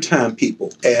overtime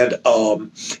people. And,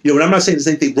 and I'm not saying there's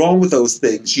anything wrong with those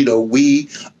things. We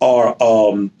are,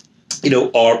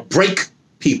 are break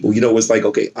people. It's like,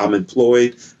 okay, I'm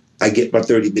employed. I get my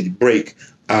 30-minute break.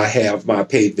 I have my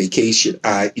paid vacation.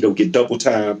 I, get double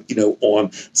time,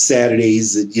 on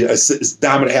Saturdays, and it's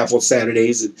dime and a half on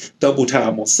Saturdays and double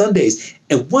time on Sundays.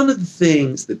 And one of the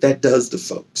things that does to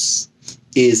folks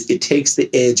is it takes the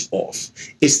edge off.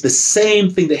 It's the same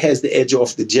thing that has the edge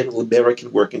off the general American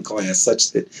working class,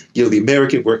 such that, the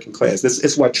American working class,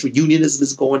 that's why unionism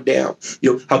is going down.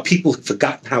 How people have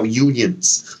forgotten how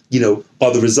unions,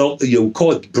 are the result,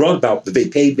 brought about the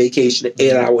paid vacation, the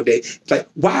 8-hour day. Like,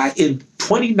 why in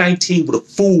 2019 would a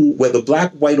fool, whether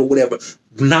black, white, or whatever,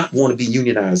 not want to be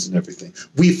unionized and everything?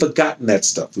 We've forgotten that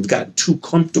stuff. We've gotten too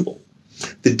comfortable.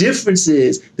 The difference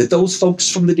is that those folks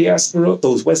from the diaspora,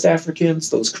 those West Africans,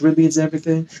 those Caribbeans, and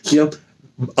everything,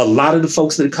 a lot of the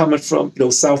folks that are coming from,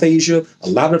 South Asia, a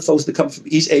lot of the folks that come from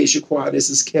East Asia,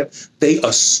 quietness is kept, they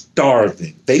are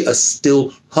starving. They are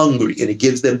still hungry, and it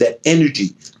gives them that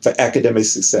energy for academic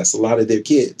success, a lot of their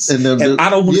kids. And I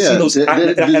don't want to see those.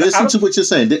 Listen to what you're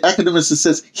saying. The academic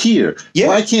success here. Yeah.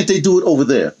 Why can't they do it over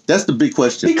there? That's the big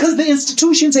question. Because the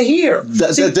institutions are here.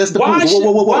 That's the point.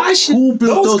 Who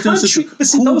built those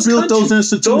institutions? Who built those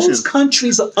institutions? Those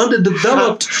countries are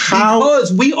underdeveloped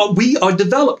because we are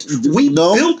developed. We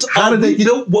built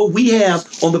what we have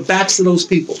on the backs of those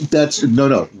people.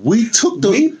 We took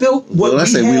those. We built what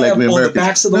we have on the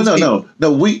backs of those people.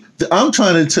 No. I'm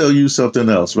trying to tell you something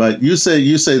else, right? You say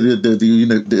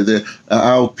that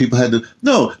our people had to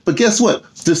but guess what?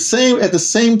 At the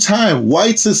same time,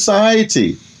 white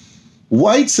society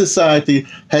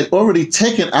had already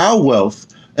taken our wealth.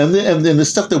 And then the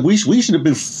stuff that we should have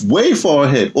been way far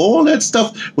ahead. All that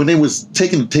stuff when they was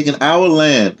taking our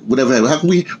land, whatever. How can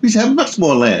we should have much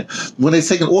more land when they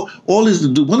taken all this.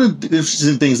 One of the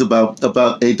interesting things about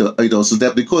ADOS is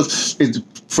that because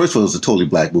first of all, it's a totally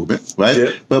black movement, right?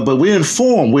 Yeah. But we're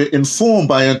informed. We're informed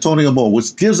by Antonio Moore,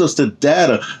 which gives us the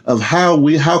data of how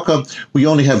come we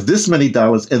only have this many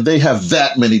dollars and they have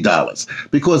that many dollars.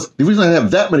 Because the reason I have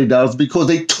that many dollars is because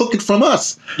they took it from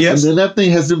us. Yes. And then that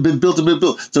thing has been built and been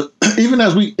built. So even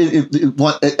as we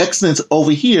want excellence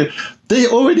over here, they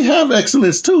already have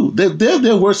excellence too.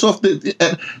 They're worse off,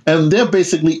 and they're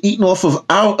basically eating off of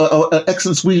our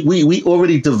excellence we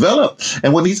already developed.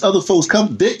 And when these other folks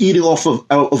come, they're eating off of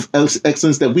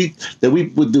excellence that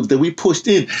we pushed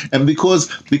in. And because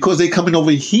they're coming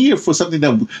over here for something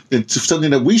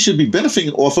that we should be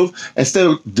benefiting off of instead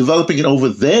of developing it over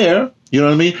there. You know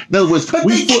what I mean? In other words, but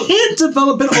they can't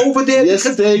develop it over there. Yes,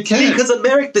 they can. Because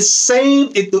America, the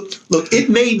same. It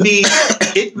may be.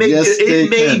 It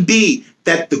may be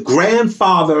that the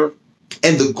grandfather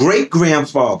and the great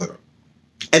grandfather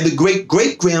and the great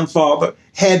great grandfather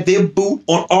had their boot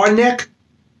on our neck.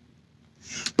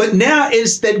 But now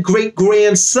it's that great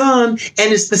grandson,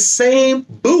 and it's the same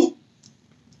boot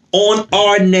on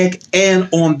our neck and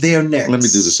on their necks. Let me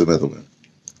do this another way.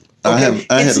 Okay.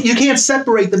 You can't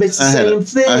separate them. It's the same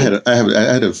thing. I had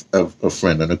a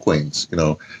friend, an acquaintance,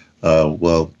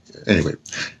 anyway,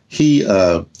 he,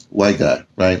 white guy,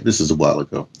 right? This is a while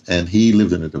ago. And he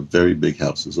lived in a very big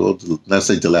house. It was all, not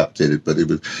say dilapidated, but it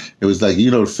was like,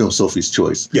 the film Sophie's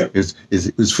Choice. Yeah.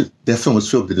 That film was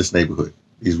filmed in this neighborhood,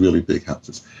 these really big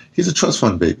houses. He's a trust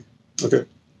fund baby. Okay.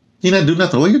 He didn't do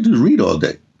nothing. All he had to do is read all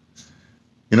day.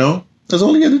 That's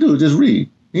all he had to do, just read.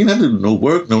 He didn't have to do no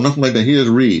work, nothing like that. He had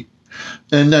to read.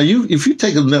 And now if you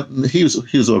take he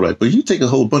was all right, but you take a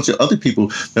whole bunch of other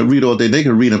people that read all day, they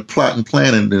can read and plot and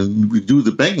plan and do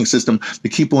the banking system to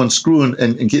keep on screwing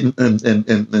and getting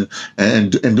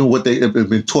and do what they have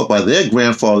been taught by their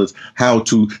grandfathers how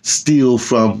to steal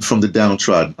from the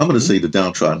downtrodden. I'm going to say the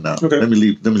downtrodden now. Okay. Let me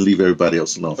leave everybody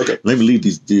else alone. Okay. Let me leave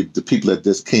the people that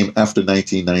just came after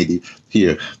 1990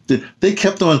 here. They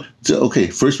kept on. Okay,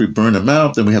 first we burn them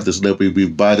out, then we have this. We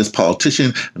buy this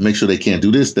politician and make sure they can't do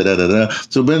this.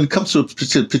 So when it comes to a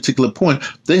particular point,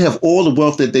 they have all the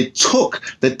wealth that they took,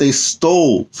 that they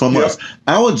stole from us.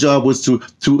 Our job was to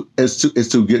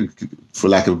get, for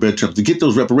lack of a better term, to get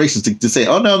those reparations to say,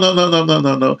 oh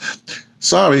no.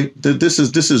 Sorry, this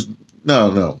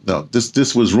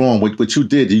was wrong. What you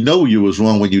did, you was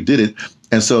wrong when you did it,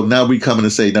 and so now we come in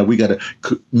and say, now we got to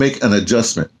make an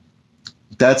adjustment.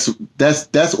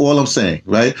 That's all I'm saying,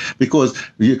 right? Because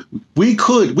we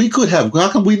could have. How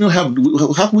come we don't have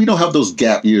those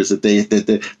gap years that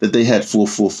they had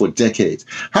for decades?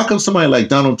 How come somebody like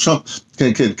Donald Trump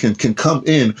can come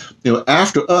in,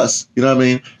 after us? You know what I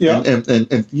mean? Yeah.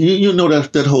 And you know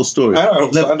that whole story. I know.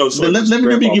 Let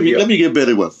me get a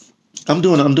better one. I'm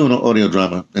doing an audio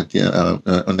drama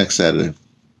on next Saturday.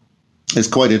 It's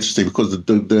quite interesting because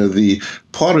the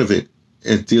part of it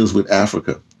deals with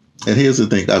Africa. And here's the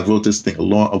thing: I wrote this thing a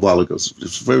while ago.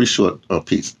 It's a very short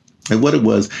piece. And what it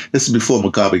was, this is before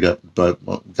Mugabe got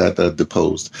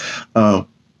deposed.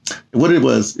 What it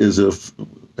was is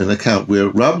an account where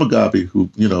Rob Mugabe, who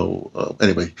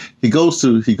anyway, he goes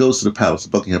to the palace,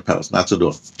 Buckingham Palace, knocks the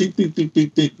door. Ding, ding, ding, ding,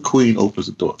 ding. Queen opens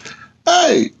the door.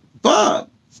 Hey, Bob.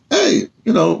 Hey,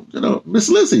 Miss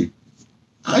Lizzie.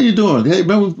 How you doing? Hey,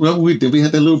 remember we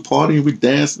had that little party and we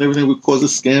danced and everything. We caused a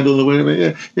scandal or whatever.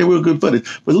 Yeah, we were good buddies.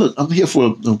 But look, I'm here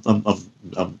for. I'm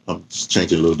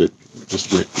changing a little bit.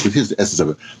 Just here's the essence of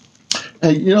it.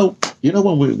 Hey,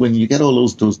 when you get all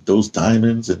those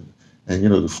diamonds and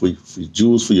the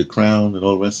jewels for your crown and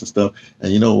all the rest of stuff,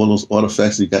 and all those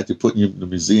artifacts you putting in the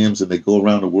museums and they go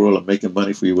around the world and making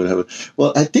money for you, whatever.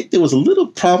 Well, I think there was a little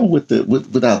problem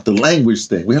without the language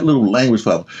thing. We had a little language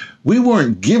problem. We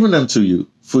weren't giving them to you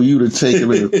for you to take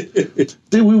it.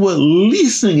 Then we were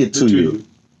leasing it to you.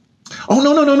 Oh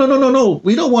no!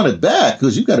 We don't want it back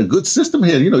because you got a good system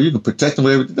here. You can protect them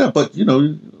and everything. But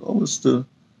almost we're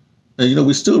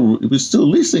still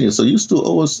leasing it, so you still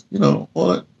owe us all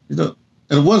that. And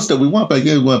the ones that we want back,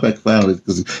 we want back finally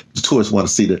because the tourists want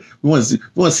to see that. We want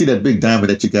to see that big diamond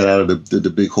that you got out of the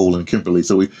big hole in Kimberley.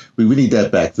 So we need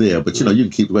that back there. But you can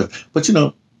keep it back. But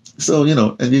and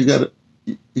you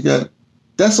got.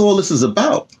 That's all this is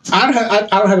about. I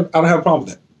don't have a problem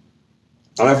with that.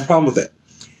 I don't have a problem with that.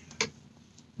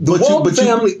 The Walton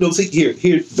family. No, see here.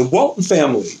 The Walton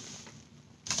family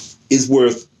is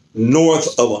worth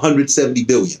north of 170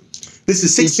 billion. This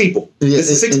is six people. Yeah, this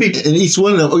is six people, and each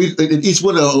one of them, and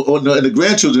the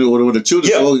grandchildren or the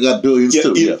children, all got billions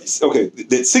too. Yeah. Okay,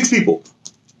 that's six people,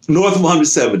 north of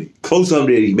 170, close to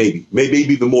 180, maybe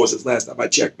even more since last time I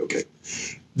checked. Okay,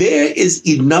 there is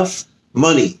enough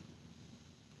money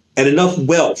and enough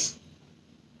wealth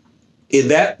in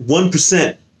that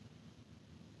 1%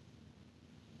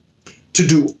 to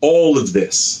do all of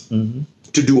this. Mm-hmm.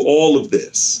 To do all of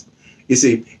this, you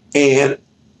see, and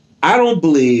I don't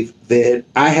believe that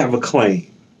I have a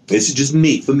claim. This is just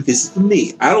me. This is for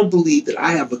me. I don't believe that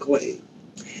I have a claim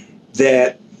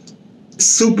that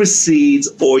supersedes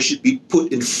or should be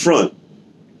put in front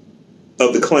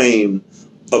of the claim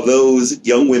of those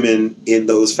young women in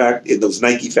those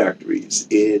Nike factories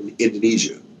in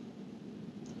Indonesia.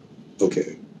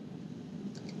 Okay.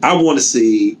 I want to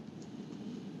see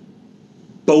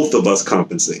both of us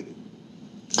compensated.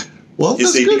 Well, you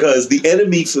see, because the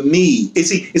enemy for me,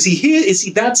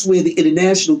 that's where the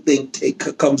international thing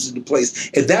comes into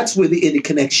place, and that's where the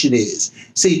interconnection is.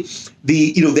 See,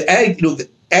 the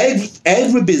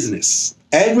agribusiness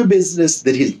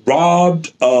that has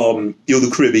robbed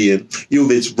the Caribbean,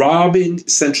 that's robbing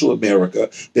Central America,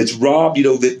 that's robbed,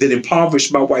 that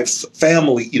impoverished my wife's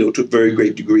family, to a very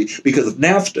great degree because of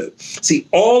NAFTA. See,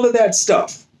 all of that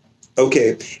stuff,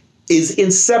 okay, is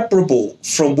inseparable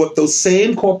from what those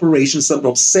same corporations, some of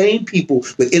those same people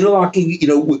with interlocking,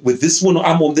 with this one,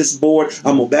 I'm on this board,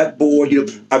 I'm on that board,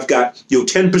 I've got,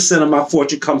 10% of my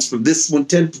fortune comes from this one,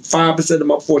 5% of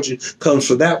my fortune comes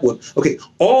from that one. Okay,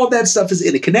 all that stuff is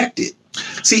interconnected.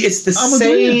 See, it's the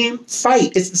same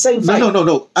fight. It's the same fight.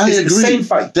 No. I agree. The same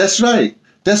fight. That's right.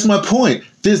 That's my point.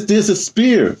 There's a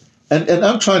spear. And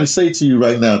I'm trying to say to you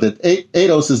right now that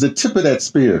ADOS is the tip of that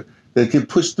spear that can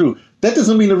push through. That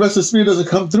doesn't mean the rest of the spear doesn't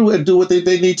come through and do what they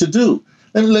need to do.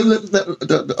 And I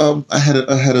had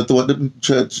a thought. Let me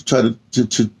try to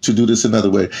do this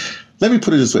another way. Let me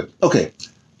put it this way. Okay,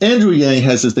 Andrew Yang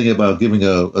has this thing about giving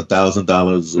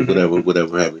 $1,000 or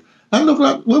whatever have you. I know.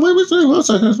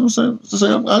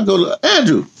 I go to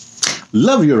Andrew.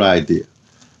 Love your idea.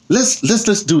 Let's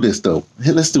do this though.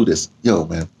 Hey, let's do this. Yo,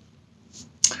 man.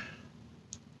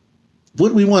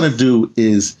 What we want to do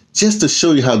is just to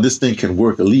show you how this thing can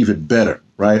work even better,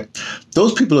 right?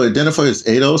 Those people who identify as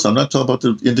ADOS, I'm not talking about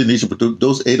the Indonesian, but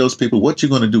those ADOS people, what you're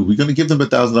going to do, we're going to give them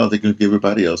 $1,000, they're going to give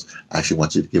everybody else. I actually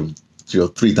want you to give them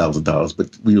 $3,000,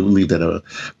 but we'll leave that out.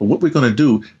 But what we're going to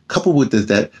do, coupled with this,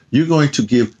 that you're going to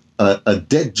give a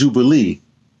debt jubilee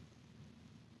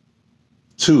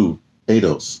to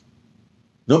ADOS.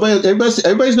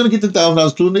 Everybody's going to get the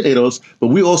 $1,000, including the ADOS, but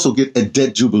we also get a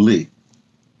debt jubilee.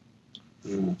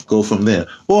 Go from there.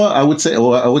 Or I can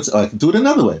do it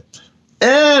another way.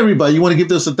 Everybody, you want to give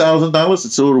this $1,000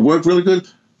 so it'll work really good?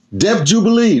 Deaf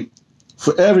Jubilee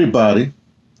for everybody.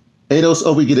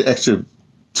 Ados, we get an extra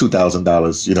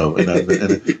 $2,000, you know,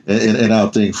 in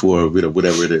our thing for, you know,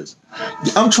 whatever it is.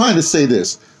 I'm trying to say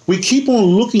this. We keep on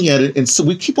looking at it, and so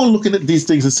we keep on looking at these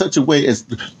things in such a way as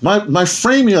my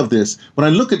framing of this. When I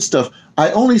look at stuff,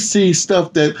 I only see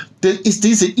stuff that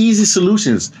these are easy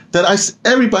solutions that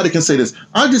everybody can say this.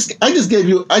 I just gave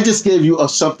you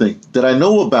something that I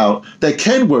know about that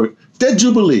can work. Dead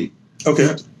Jubilee.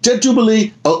 Okay. Dead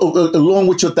Jubilee along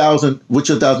with your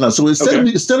 $1,000. So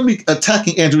instead of me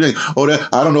attacking Andrew,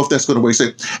 I don't know if that's going to work.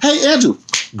 Say, hey Andrew,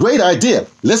 great idea.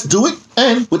 Let's do it.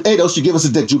 And with Ados, you give us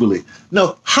a Dead Jubilee.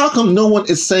 No, how come no one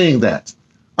is saying that?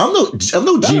 I'm no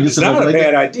genius. It's not a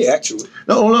bad idea, actually.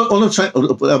 No, I'm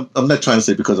not trying to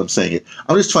say because I'm saying it.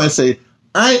 I'm just trying to say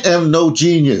I am no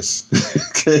genius.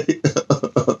 Okay.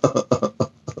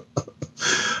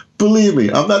 Believe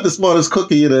me, I'm not the smartest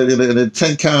cookie in a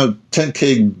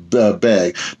 10K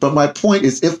bag. But my point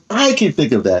is, if I can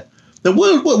think of that, then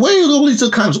where are all these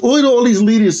economists, where are all these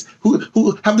leaders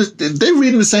who have this? They're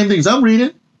reading the same things I'm reading.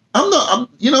 I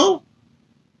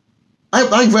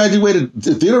graduated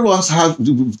Theodore Roosevelt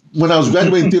when I was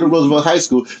graduating Theodore Roosevelt High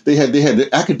School. They had the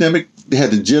academic, they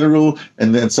had the general,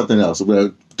 and then something else,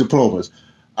 diplomas.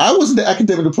 I wasn't the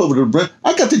academic diploma.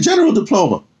 I got the general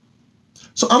diploma.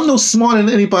 So I'm no smarter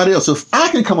than anybody else. So if I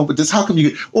can come up with this, how come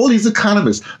you get all these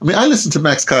economists? I mean, I listen to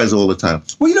Max Kaiser all the time.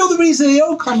 Well, you know, the reason they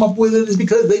don't come up with it is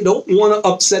because they don't want to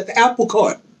upset the apple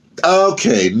cart.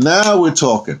 Okay, now we're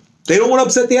talking. They don't want to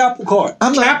upset the apple cart.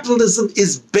 Capitalism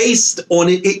is based on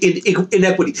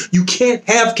inequity. You can't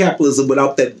have capitalism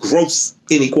without that gross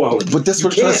inequality. But that's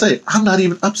what I'm trying to say. I'm not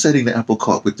even upsetting the apple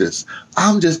cart with this.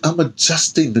 I'm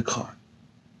adjusting the cart.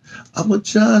 I'm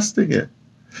adjusting it.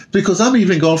 Because I'm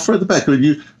even going further back.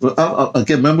 Again,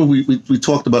 remember we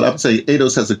talked about, I'm saying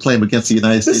Ados has a claim against the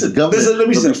United States government. Let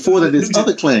me say, before that, there's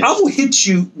other claims. I'm going to hit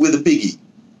you with a biggie.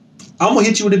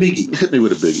 Hit me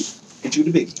with a biggie. Hit you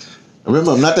with a biggie.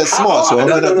 Remember, I'm not that smart, so I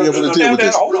might not be able to deal with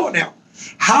this. Hold on now.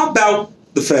 How about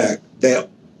the fact that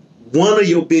one of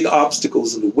your big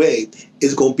obstacles in the way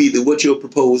is going to be that what you're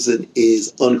proposing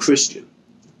is unchristian?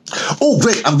 Oh,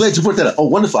 great! I'm glad you brought that up. Oh,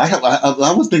 wonderful!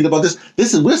 I was thinking about this.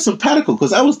 We're simpatico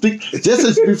because I was thinking just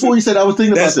as before you said I was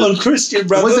thinking about this. That's unchristian,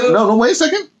 brother. Wait a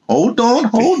second. Hold on.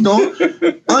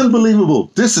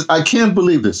 Unbelievable! I can't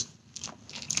believe this.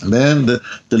 Man, the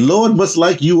Lord must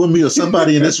like you or me or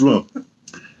somebody in this room.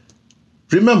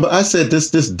 Remember, I said this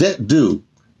debt due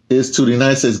is to the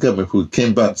United States government, who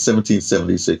came about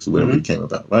 1776, or whatever it came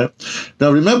about, right? Now,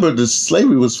 remember, the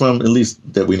slavery was from, at least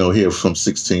that we know here, from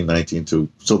 1619 to,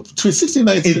 so between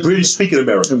 1619... In British-speaking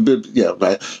America. Yeah,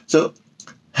 right. So,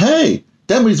 hey,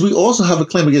 that means we also have a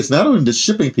claim against not only the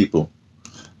shipping people,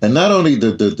 and not only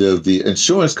the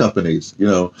insurance companies, you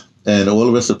know, and all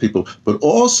the rest of the people, but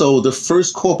also the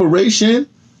first corporation,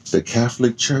 the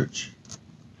Catholic Church.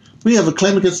 We have a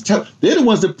claim against the Catholic. They're the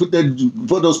ones that put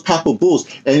those papal bulls.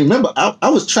 And remember, I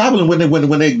was traveling when they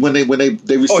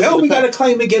received. Oh hell, we got a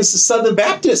claim against the Southern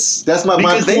Baptists. That's my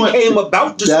point. They came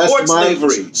about to support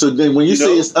slavery. So then, when you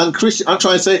say it's unchristian, I'm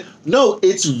trying to say no.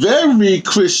 It's very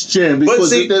Christian because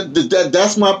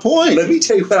that's my point. Let me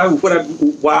tell you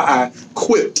why I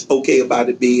quipped about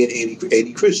it being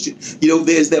anti-Christian. You know,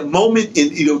 there's that moment in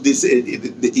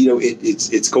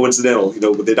it's coincidental. You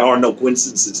know, but there are no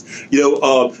coincidences. You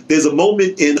know, there's a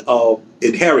moment in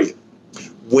Harriet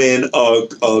when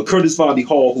Curtis Vondy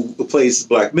Hall, who plays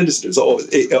black ministers,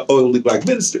 only black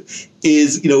minister,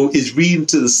 is reading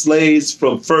to the slaves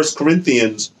from 1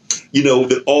 Corinthians. You know,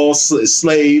 that all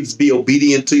slaves be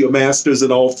obedient to your masters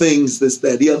in all things, this,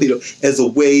 that, the other, as a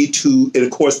way to, and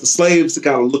of course the slaves are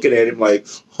kind of looking at him like,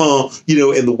 and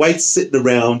the whites sitting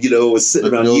around, good,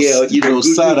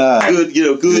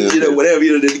 whatever,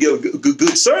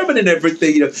 good sermon and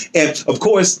everything, and of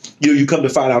course, you come to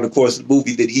find out, of course, in the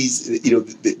movie that he's,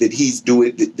 that he's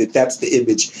doing, that's the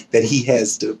image that he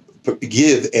has to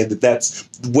give, and that's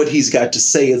what he's got to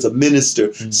say as a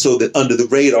minister, so that under the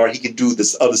radar he can do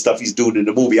this other stuff he's doing in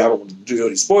the movie. I don't want to do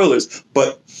any spoilers,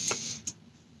 but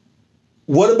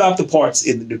what about the parts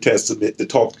in the New Testament that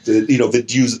talk,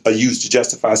 that are used to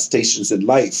justify stations in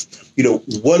life?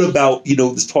 What about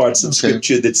the parts of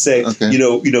Scripture that say, where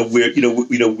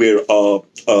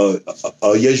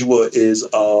Yeshua is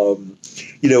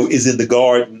in the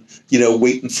garden,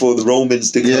 waiting for the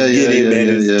Romans to come get him, and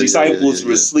his disciples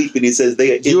were asleep, and he says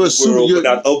they are in the world, but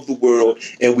not of the world,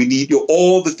 and we need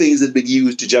all the things that have been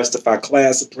used to justify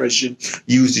class oppression,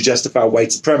 used to justify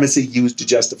white supremacy, used to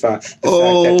justify the fact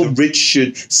that the rich should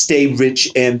should stay rich,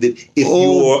 and that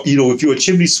if you're a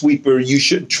chimney sweeper, you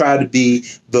shouldn't try to be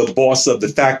the boss of the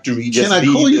factory. Just can I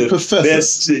call you Professor?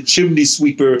 Best chimney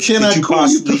sweeper can that I you call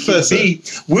possibly you Professor? can be.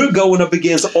 We're going up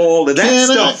against all of that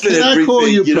stuff and everything. I call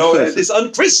you Professor? It's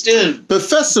unchristian.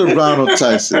 Professor Ronald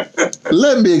Tyson,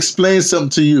 let me explain something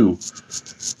to you.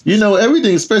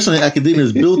 Everything, especially in academia,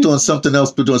 is built on something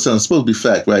else, built on something. It's supposed to be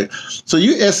fact, right? So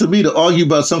you asking me to argue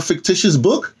about some fictitious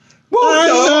book?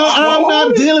 I'm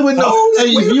not dealing with no. Hey,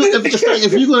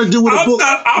 if you're going to do with a book,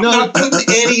 I'm not putting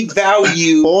any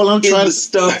value all I'm trying in the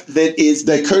stuff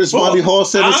that Curtis Bobby Hall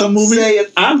said in some movie.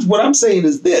 What I'm saying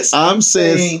is this. I'm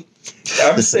saying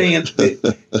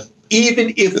that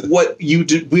even if what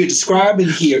we're describing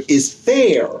here is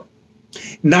fair,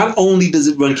 not only does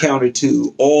it run counter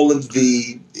to all of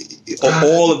the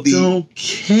don't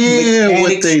care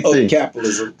what they think.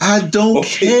 Capitalism. I don't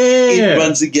care. It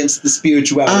runs against the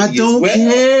spirituality. I don't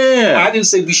care. I didn't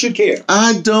say we should care.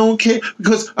 I don't care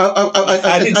because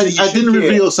I didn't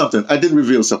reveal something. I didn't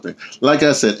reveal something. Like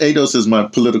I said, ADOS is my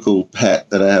political hat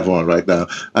that I have on right now.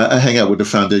 I hang out with the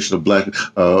Foundation of Black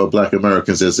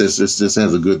Americans. This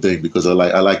has a good thing because I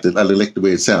like the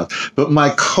way it sounds. But my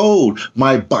code,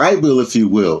 my Bible, if you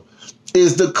will,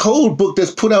 is the code book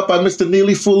that's put out by Mr.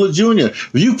 Neely Fuller Jr.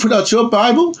 If you put out your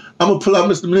Bible, I'm going to pull out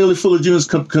Mr. Neely Fuller Jr.'s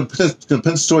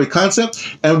compensatory concept,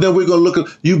 and then we're going to look at,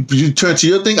 you turn to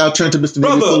your thing, I'll turn to Mr.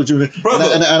 Neely Fuller Jr.,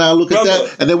 and I'll look at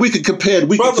that, and then we can compare the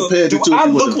two. Do I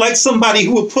look like somebody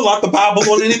who would pull out the Bible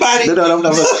on anybody? No.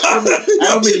 I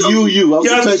don't mean you. I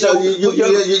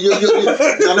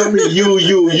don't mean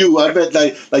you. I meant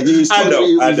like you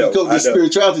go to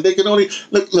spirituality. They can only,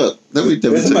 look, let me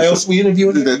tell you. Somebody else we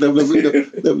interviewing?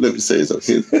 Let me say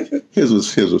something. Here's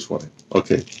what's funny.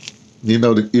 Okay.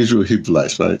 The Israel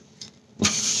Hebrewites, right?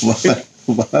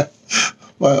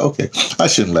 Why? Okay. I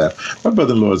shouldn't laugh. My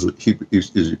brother-in-law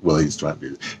he's trying to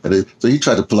be. So he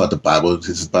tried to pull out the Bible.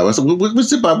 His Bible. I said, what's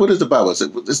the Bible? What is the Bible? I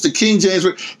said, it's the King James.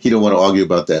 He don't want to argue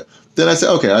about that. Then I said,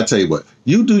 okay, I'll tell you what.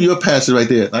 You do your passage right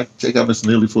there. And I take out Mr.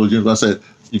 Neely Fuller Jr. I said,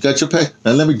 you got your passage?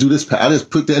 Now let me do this passage. I just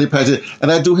put any passage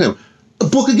and I do him.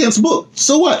 Book against book.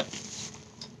 So what?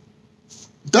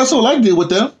 That's all I deal with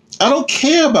them. I don't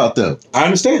care about them. I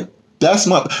understand. That's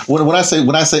my when I say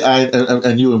I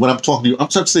and you, and when I'm talking to you, I'm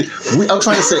trying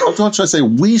to say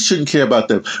we shouldn't care about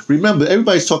them. Remember,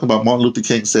 everybody's talking about Martin Luther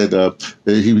King said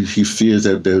he fears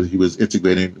that he was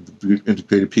integrating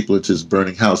people into his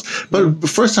burning house. But the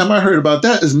first time I heard about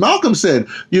that is Malcolm said,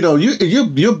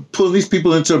 you're pulling these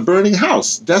people into a burning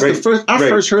house. That's the first I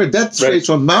first heard that phrase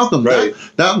from Malcolm,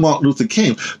 not Martin Luther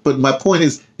King. But my point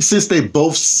is, since they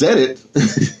both said it.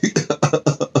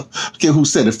 Okay, who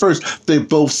said it first? They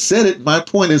both said it. My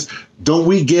point is, don't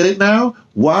we get it now?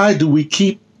 Why do we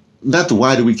keep? We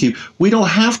don't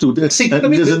have to. There's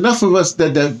enough of us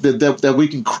that we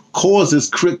can cause this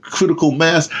critical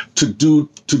mass to do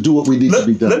what we need to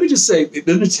be done. Let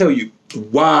me tell you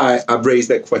why I've raised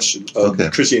that question of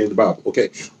Christianity and the Bible. Okay,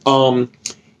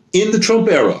 in the Trump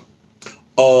era.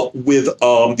 With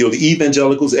the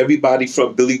evangelicals, everybody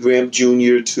from Billy Graham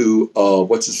Jr. to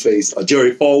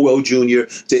Jerry Falwell Jr.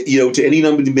 to any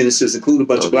number of ministers, including a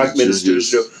bunch of black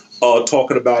ministers,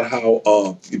 talking about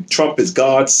how Trump is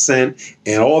God sent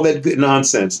and all that good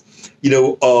nonsense.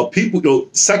 People,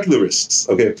 secularists,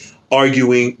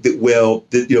 arguing that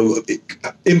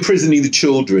imprisoning the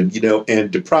children, and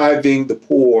depriving the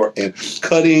poor and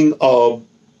cutting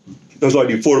those are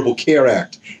the Affordable Care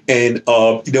Act, and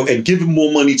and giving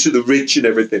more money to the rich and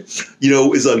everything,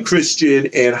 is unchristian.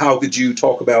 And how could you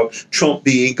talk about Trump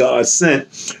being God sent,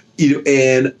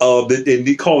 and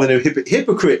calling them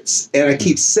hypocrites? And I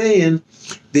keep saying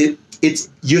that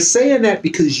you're saying that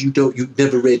because you've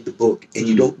never read the book and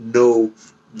you don't know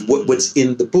what's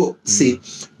in the book. See,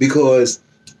 because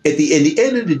at the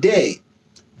end of the day,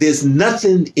 there's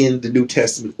nothing in the New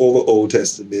Testament or the Old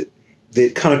Testament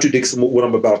that contradicts what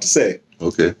I'm about to say.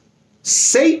 Okay.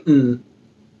 Satan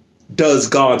does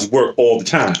God's work all the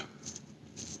time.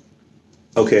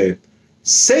 Okay.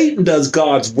 Satan does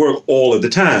God's work all of the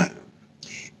time.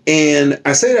 And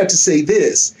I say that to say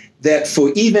this, that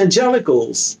for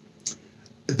evangelicals,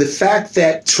 the fact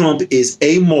that Trump is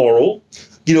amoral,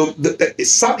 King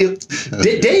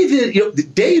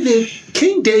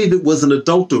David was an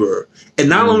adulterer. And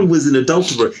not only was an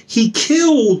adulterer, he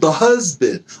killed the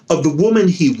husband of the woman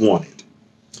he wanted.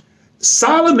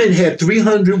 Solomon had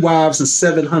 300 wives and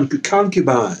 700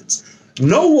 concubines.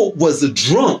 Noah was a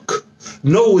drunk.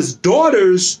 Noah's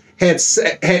daughters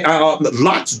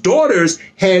Lot's daughters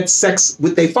had sex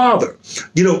with their father.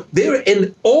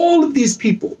 And all of these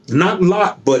people, not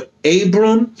Lot, but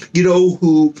Abram,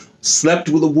 who slept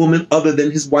with a woman other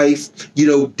than his wife. You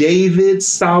know, David,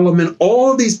 Solomon,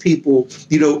 all these people,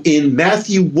 you know, in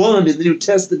Matthew 1 in the New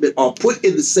Testament are put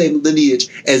in the same lineage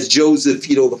as Joseph,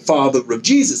 you know, the father of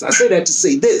Jesus. I say that to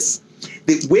say this,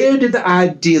 that where did the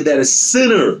idea that a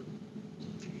sinner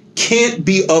can't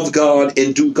be of God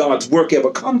and do God's work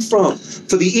ever come from?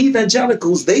 For the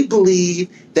evangelicals, they believe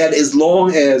that as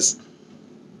long as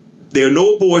there are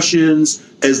no abortions,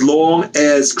 as long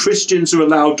as Christians are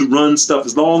allowed to run stuff,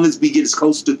 as long as we get as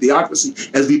close to theocracy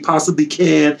as we possibly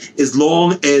can, as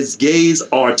long as gays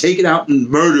are taken out and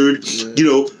murdered, you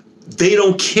know, they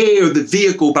don't care the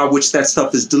vehicle by which that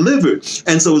stuff is delivered.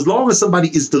 And so as long as somebody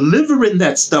is delivering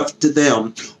that stuff to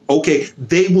them, okay,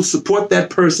 they will support that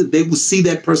person. They will see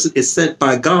that person is sent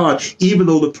by God, even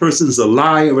though the person's a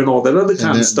liar and all that other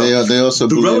kind of stuff. They also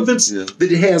the relevance that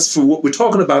it has for what we're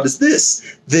talking about is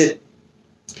this, that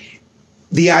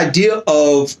the idea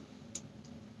of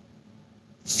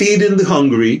feeding the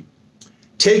hungry,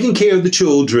 taking care of the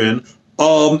children,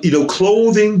 you know,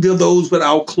 clothing those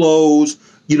without clothes,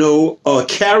 you know,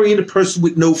 carrying a person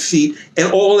with no feet,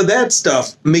 and all of that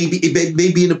stuff, maybe in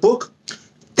the book.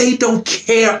 They don't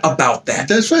care about that.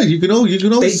 That's right. You can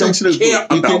always section it.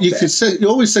 You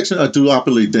always section a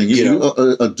duopoly thing. You know,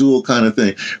 a dual kind of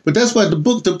thing. But that's why the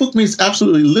book means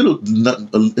absolutely little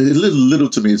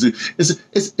to me.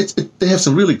 They have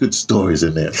some really good stories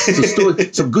in there.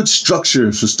 Some good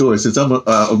structure for stories. Since I'm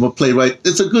a playwright,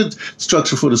 it's a good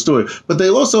structure for the story. But they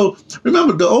also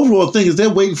remember the overall thing is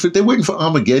they're waiting for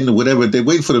Armageddon or whatever. They're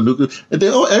waiting for the nuclear, and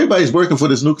everybody's working for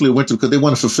this nuclear winter because they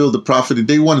want to fulfill the prophecy.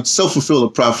 They want to self-fulfill the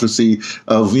prophecy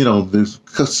of, you know, a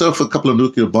couple of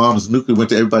nuclear bombs, nuclear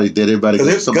winter, everybody dead, everybody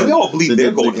goes somewhere. They all believe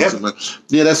they're going to heaven.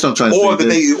 Yeah, that's what I'm trying to say.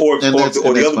 Or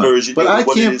the other version. But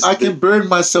I can burden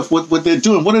myself with what they're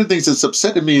doing. One of the things that's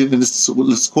upsetting me in this,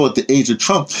 let's call it the age of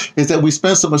Trump, is that we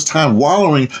spend so much time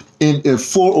wallowing in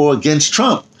for or against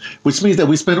Trump, which means that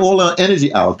we spend all our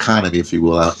energy, our economy, if you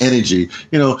will, our energy,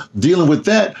 you know, dealing with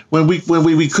that when we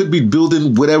could be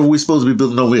building whatever we're supposed to be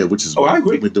building over here, which is what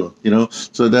we're doing, you know.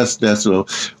 So that's well.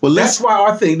 That's why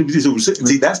our thing.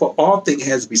 See, that's why our thing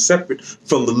has to be separate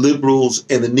from the liberals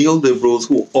and the neoliberals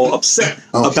who are upset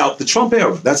about the Trump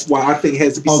era. That's why our thing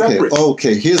has to be separate.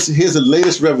 Okay. Here's the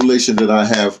latest revelation that I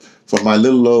have from my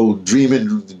little old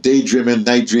daydreaming,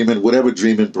 night dreaming, whatever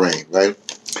dreaming brain, right?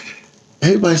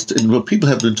 What people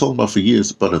have been talking about for years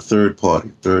about a third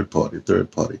party.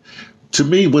 To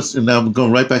me, and now I'm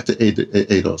going right back to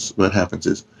ADOS. What happens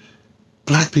is,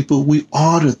 black people, we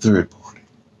are the third party.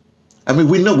 I mean,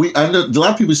 I know a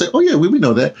lot of people say, oh yeah, we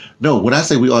know that. No, when I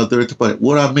say we are the third party,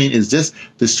 what I mean is just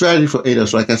the strategy for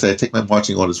ADOS. Like I said, I take my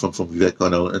marching orders from Vivek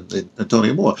Karno and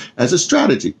Tony Moore as a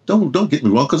strategy. Don't get me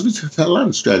wrong, because we've had a lot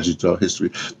of strategy throughout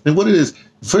history. And what it is,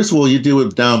 first of all, you deal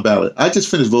with down ballot. I just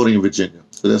finished voting in Virginia.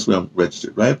 So that's where I'm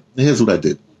registered, right? And here's what I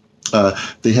did.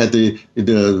 They had the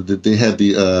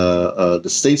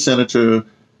state senator.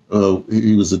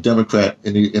 He was a Democrat,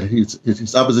 and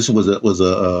his opposition was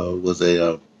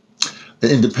an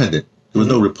independent. There was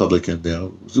no Republican there.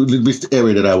 At least the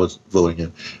area that I was voting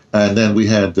in. And then we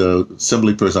had the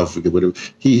assembly person. I forget whatever.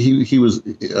 He was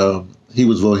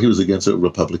against a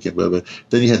Republican, whatever.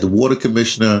 Then you had the water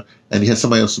commissioner, and you had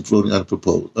somebody else voting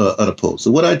unopposed.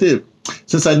 So what I did,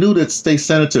 since I knew that state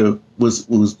senator was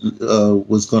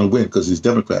going to win because he's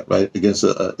Democrat, right, against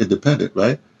an independent,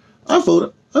 right, I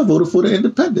voted for the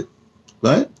independent,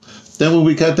 right. Then when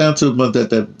we got down to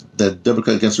that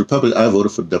Democrat against Republican, I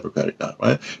voted for the Democratic guy,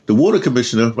 right. The water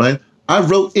commissioner, right, I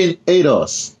wrote in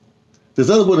ADOS.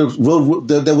 This other one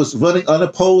that was running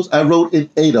unopposed, I wrote in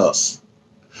ADOS.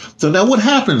 So now what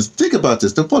happens? Think about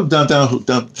this.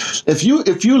 If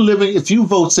you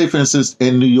vote, say for instance,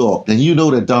 in New York, and you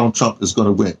know that Donald Trump is going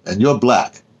to win, and you're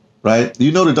black, right?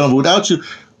 You know that without you,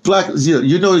 black,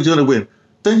 you know he's going to win.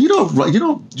 Then you don't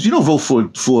vote for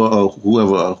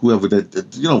whoever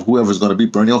that whoever's going to be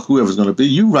Bernie or whoever's going to be.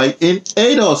 You write in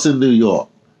ADOS in New York.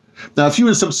 Now, if you're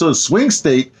in some sort of swing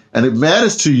state and it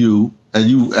matters to you, and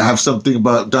you have something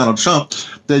about Donald Trump,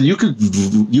 then you could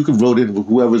vote in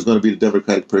whoever's going to be the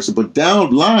Democratic person. But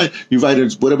down the line, you write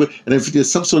in whatever, and if there's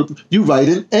some sort of, you write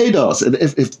in ADOS. And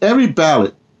if every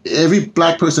ballot, every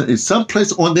black person is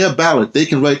someplace on their ballot, they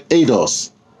can write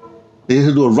ADOS. They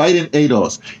can do a write in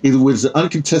ADOS. Either it's an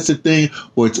uncontested thing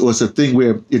or it's a thing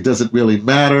where it doesn't really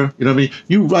matter. You know what I mean?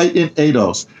 You write in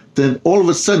ADOS. Then all of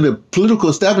a sudden the political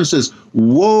establishment says,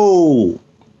 whoa,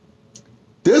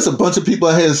 there's a bunch of people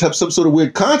that have some sort of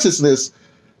weird consciousness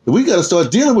that we got to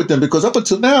start dealing with them, because up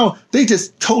until now, they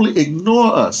just totally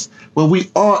ignore us when we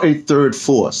are a third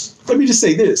force. Let me just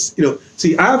say this.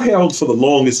 See, I've held for the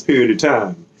longest period of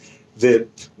time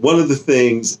that one of the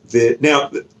things that, now,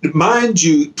 mind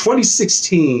you,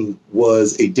 2016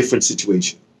 was a different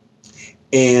situation.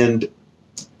 And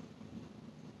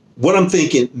what I'm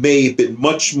thinking may have been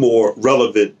much more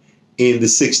relevant in the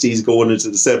 60s going into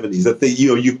the 70s. I think,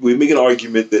 we make an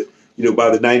argument that,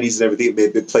 by the 90s and everything, it may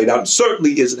have been played out, and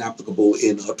certainly isn't applicable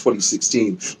in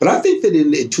 2016. But I think that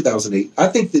in 2008, I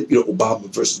think that, Obama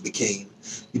versus McCain,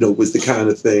 was the kind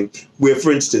of thing where,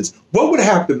 for instance, what would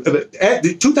happen at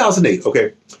 2008,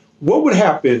 okay, what would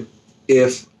happen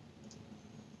if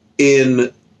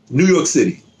in New York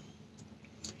City,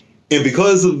 and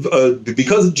because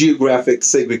of geographic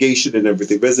segregation and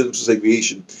everything, residential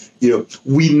segregation,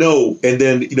 we know, and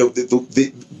then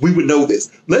we would know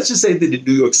this. Let's just say that in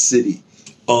New York City,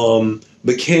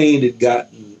 McCain had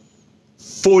gotten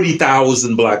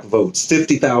 40,000 black votes,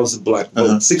 50,000 black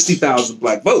votes, 60,000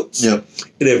 black votes, and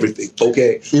everything.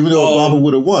 Okay, even though Obama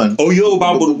would have won. Oh,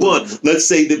 Obama would have won. Let's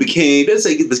say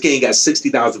McCain got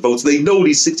 60,000 votes. They know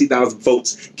these 60,000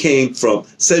 votes came from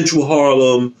Central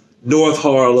Harlem, North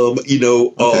Harlem,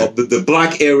 the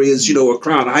black areas,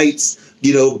 Crown Heights,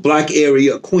 black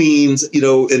area, Queens, and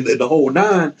the whole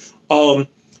nine.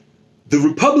 The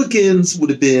Republicans would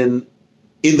have been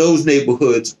in those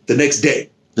neighborhoods the next day.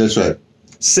 That's right.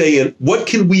 Saying, what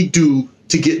can we do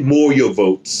to get more of your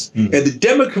votes? And the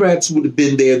Democrats would have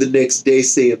been there the next day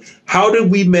saying, how did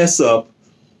we mess up?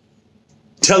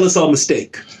 Tell us our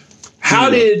mistake. How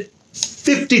did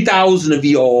 50,000 of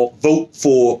y'all vote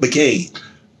for McCain?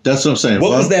 That's what I'm saying.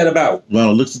 What was that about?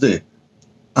 Ronald, look at this.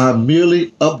 I'm merely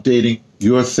updating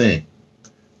your thing.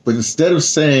 But instead of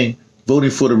saying voting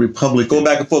for the Republican, going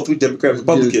back and forth with Democrat,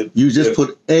 Republican, you just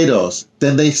put ADOS.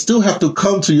 Then they still have to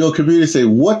come to your community and say,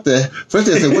 what the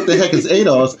heck is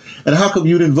ADOS? And how come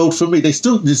you didn't vote for me? It's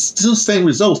still same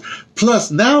results. Plus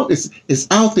now it's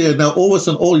out there now. All of a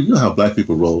sudden, you know how black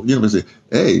people roll. They say,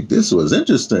 hey, this was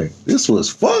interesting. This was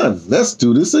fun. Let's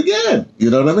do this again. You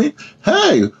know what I mean?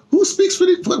 Hey, who speaks for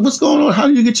what's going on? How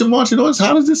do you get your marching orders?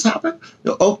 How does this happen?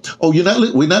 We're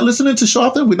not listening to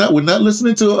Sharpton. We're not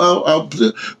listening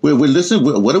to we're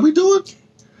listening. What are we doing?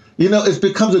 It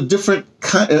becomes a different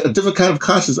kind of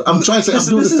consciousness. I'm trying to say I'm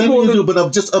doing the same thing you do, but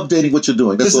I'm just updating what you're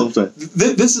doing. That's what I'm saying.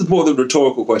 This is more than a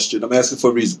rhetorical question. I'm asking for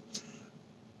a reason.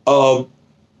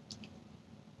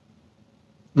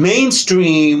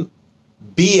 Mainstream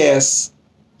BS,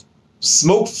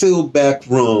 smoke-filled back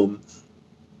room,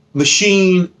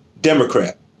 machine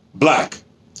Democrat, black,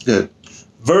 good,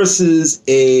 versus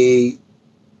a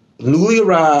newly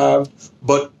arrived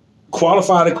but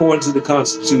qualified according to the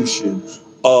Constitution,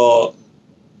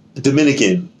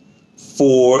 Dominican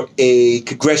for a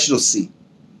congressional seat.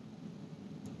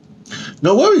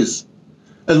 No worries.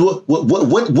 And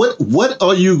what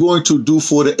are you going to do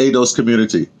for the ADOS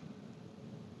community?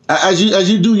 As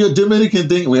you do your Dominican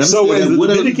thing, we understand. So as the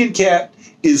Dominican cat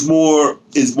is more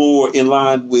in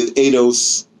line with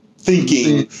ADOS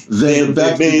thinking than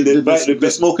the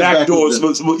smoking backdoor,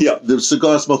 the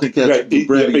cigar smoking cat.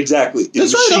 Right, exactly.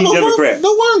 That's right. Democrat.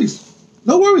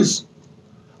 No worries.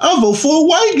 I'll vote for a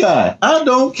white guy. I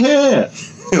don't care.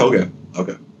 Okay.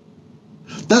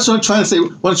 That's what I'm trying to say.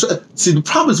 See, the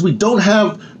problem is we don't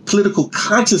have political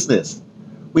consciousness.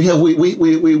 We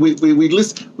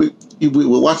listen.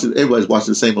 We're watching. Everybody's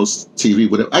watching the same old TV.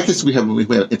 Whatever. I guess we have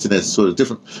internet sort of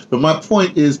different. But my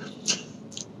point is,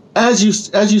 as you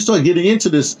start getting into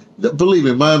this, believe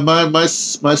me, my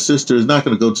sister is not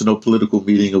going to go to no political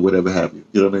meeting or whatever have you.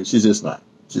 You know what I mean? She's just not.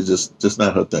 She's just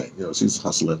not her thing. She's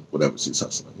hustling whatever she's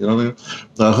hustling. You know what I mean?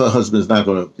 Her husband's not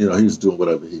going to. He's doing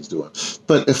whatever he's doing.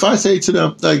 But if I say to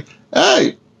them like,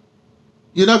 hey,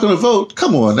 you're not going to vote?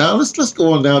 Come on now. Let's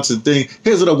go on down to the thing.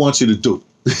 Here's what I want you to do.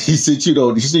 He said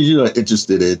you're not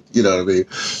interested in. You know what I mean?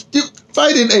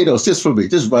 Write in ADOS just for me.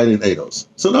 Just write in ADOS.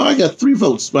 So now I got 3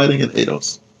 votes writing in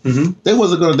ADOS. Mm-hmm. They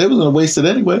wasn't gonna waste it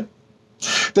anyway.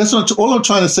 That's what all I'm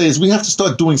trying to say is we have to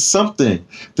start doing something.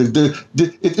 Look,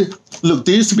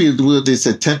 there used to be, they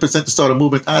said 10% to start a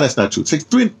movement. That's not true. It takes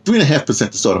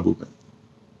 3.5% to start a movement.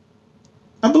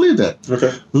 I believe that.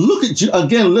 Okay. Look at you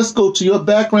again. Let's go to your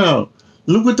background.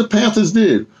 Look what the Panthers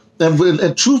did.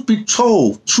 And truth be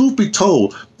told,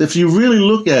 if you really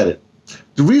look at it,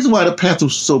 the reason why the Panthers were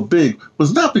so big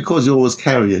was not because you was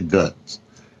carrying guns.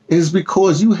 It's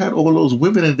because you had all those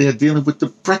women in there dealing with the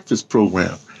breakfast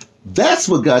program. That's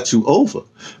what got you over.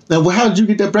 Now, how did you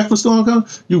get that breakfast going? I'm going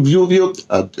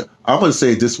to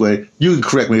say it this way. You can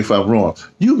correct me if I'm wrong.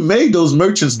 You made those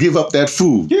merchants give up that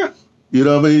food. Yeah. You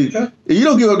know what I mean? Yeah. You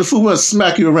don't give up the food, we'll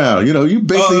smack you around. You know, you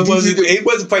basically... it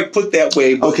wasn't quite put that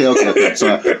way. But. Okay.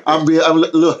 So I'm a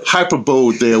little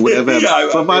hyperbole there, whatever.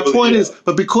 But my point is,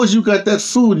 but because you got that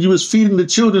food, you was feeding the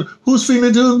children. Who's feeding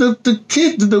the children? The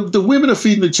kids, the women are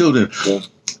feeding the children. Yeah.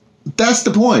 That's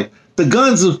the point. The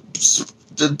guns are...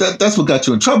 That's what got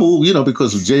you in trouble, you know,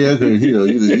 because of J. Edgar. You know,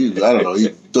 I don't know. He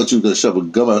thought you were going to shove a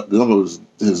gum out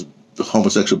his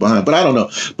homosexual behind. But I don't know.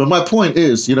 But my point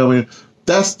is, you know what I mean?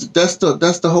 That's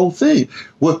the whole thing.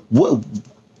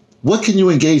 What can you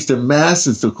engage the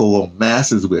masses to go on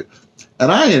masses with?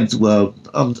 And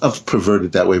I'm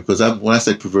perverted that way because when I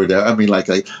say perverted, I mean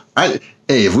hey,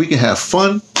 if we can have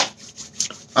fun,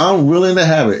 I'm willing to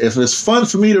have it. If it's fun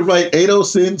for me to write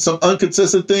 806, some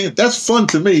inconsistent thing, that's fun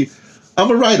to me. I'm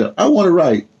a writer. I want to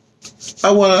write. I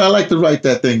like to write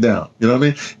that thing down. You know what I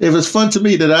mean? If it's fun to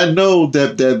me that I know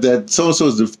that so-and-so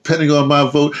is depending on my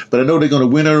vote, but I know they're going to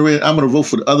win or win, I'm going to vote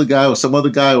for the other guy or some other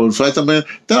guy or fight somebody,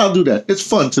 then I'll do that. It's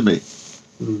fun to me.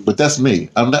 Mm. But that's me.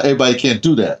 Everybody can't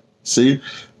do that. See?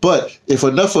 But if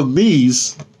enough of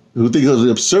me's who think of the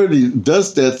absurdity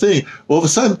does that thing, all of a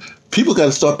sudden, people got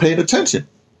to start paying attention.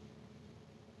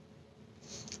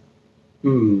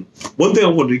 One thing I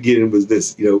wanted to get in was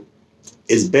this, you know,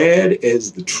 as bad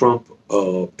as the Trump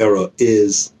era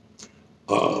is,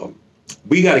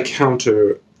 we got to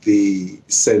counter the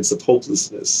sense of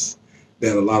hopelessness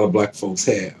that a lot of black folks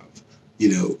have.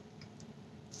 You know,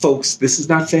 folks, this is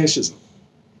not fascism.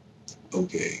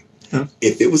 Okay. Huh?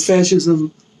 If it was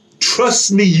fascism,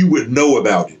 trust me, you would know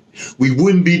about it. We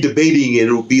wouldn't be debating it.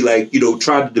 It would be like, you know,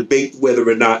 trying to debate whether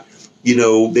or not, you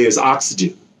know, there's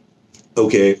oxygen.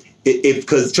 Okay.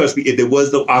 Because trust me, if there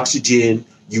was no oxygen,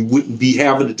 you wouldn't be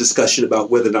having a discussion about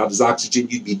whether or not there's oxygen,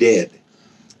 you'd be dead.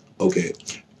 Okay.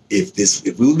 If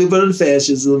we were living under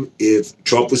fascism, if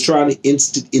Trump was trying to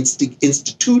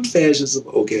institute fascism,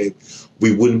 okay,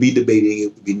 we wouldn't be debating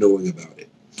it, we'd be knowing about it.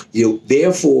 You know,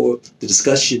 therefore, the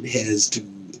discussion has to,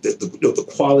 the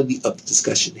quality of the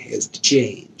discussion has to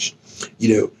change.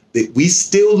 You know, that we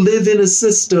still live in a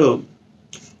system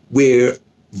where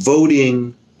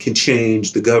voting can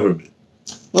change the government.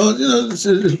 Well, you know,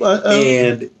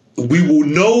 and we will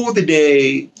know the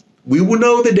day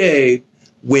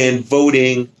when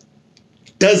voting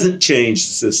doesn't change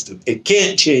the system. It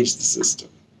can't change the system.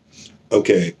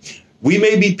 Okay. We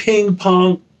may be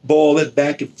ping-pong balling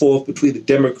back and forth between the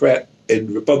Democrat and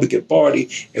Republican Party,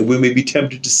 and we may be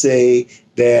tempted to say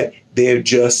that they're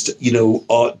just, you know,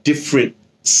 different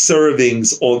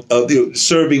servings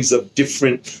servings of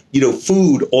different, you know,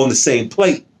 food on the same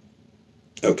plate.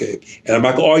 Okay, and I'm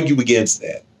not going to argue against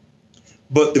that.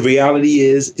 But the reality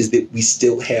is that we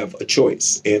still have a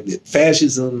choice. And with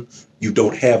fascism, you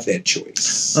don't have that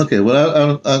choice. Okay,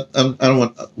 well, I don't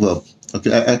want, well,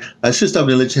 okay, I should stop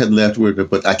and let you have the last word,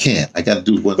 but I can't. I got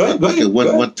to do one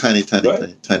tiny thing.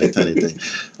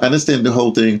 I understand the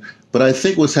whole thing, but I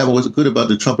think what's good about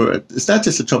the Trump era, it's not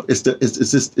just the Trump, it's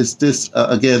this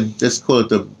again, let's call it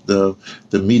the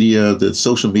media, the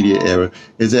social media era,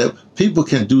 is that people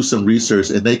can do some research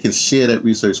and they can share that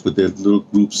research with their little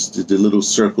groups, their little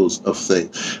circles of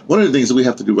things. One of the things that we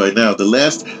have to do right now,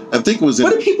 I think it was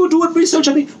what are people doing research?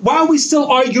 I mean, why are we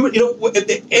still arguing? You know,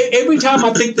 every time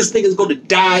I think this thing is going to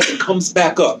die, it comes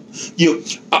back up. You know,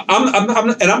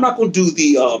 I'm not going to do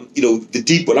the you know, the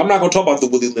deep one. I'm not going to talk about the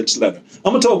Willie Lynch letter.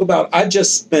 I'm going to talk about, I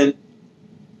just spent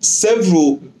a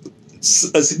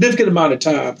significant amount of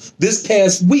time this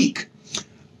past week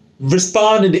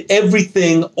responding to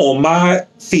everything on my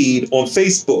feed on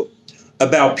Facebook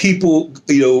about people,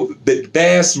 you know, that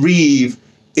Bass Reeves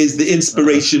is the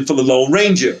inspiration for the Lone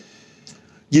Ranger,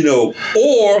 you know,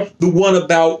 or the one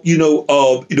about, you know,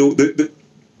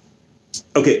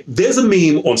 okay, there's a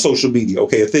meme on social media,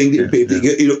 okay, a thing,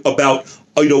 you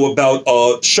know,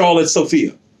 about Charlotte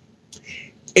Sophia.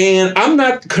 And I'm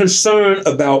not concerned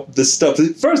about the stuff.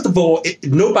 First of all,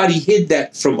 nobody hid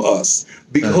that from us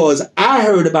because I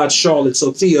heard about Charlotte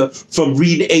Sophia from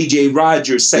reading A.J.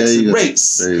 Rogers' Sex and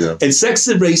Race. And Sex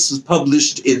and Race was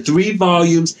published in 3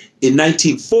 volumes in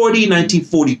 1940,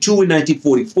 1942, and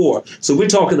 1944. So we're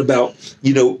talking about,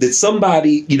 you know, that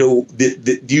somebody, you know,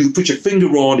 that you put your finger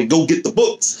on and go get the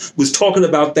books was talking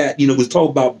about that, you know, was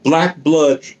talking about black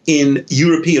blood in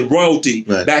European royalty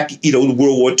back, you know, the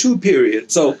World War II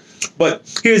period. So, but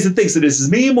here's the thing. So there's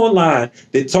this meme online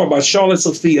that talk about Charlotte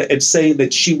Sophia and saying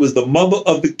that she was the mother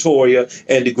of Victoria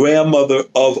and the grandmother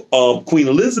of Queen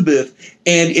Elizabeth.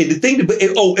 And the thing,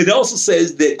 it also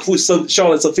says that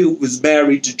Charlotte Sophia was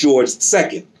married to George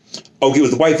II. Okay,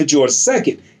 was the wife of George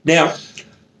II. Now,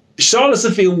 Charlotte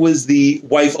Sophia was the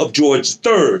wife of George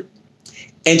III.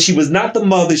 And she was not the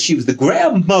mother, she was the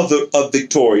grandmother of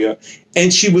Victoria.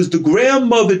 And she was the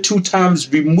grandmother 2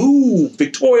 times removed.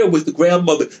 Victoria was the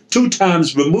grandmother 2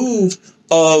 times removed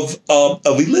of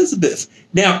Elizabeth.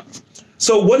 Now,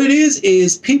 so what it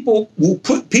is people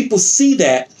see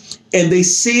that, and they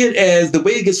see it as, the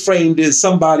way it gets framed is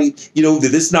somebody, you know,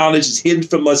 that this knowledge is hidden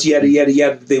from us, yada, yada,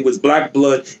 yada. There was black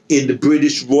blood in the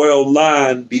British royal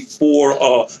line before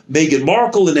Meghan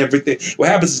Markle and everything. What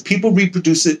happens is people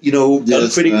reproduce it, you know,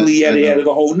 uncritically, yada, yada,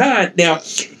 the whole nine. Now,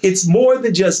 it's more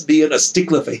than just being a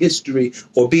stickler for history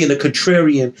or being a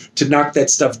contrarian to knock that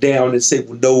stuff down and say,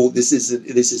 well, no, this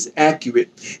isn't accurate.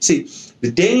 See,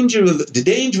 the danger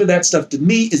of that stuff to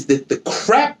me is that the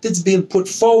crap that's being put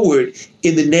forward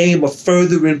in the name of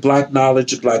furthering black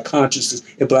knowledge and black consciousness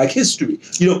and black history.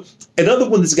 You know, another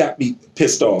one that's got me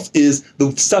pissed off is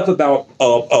the stuff about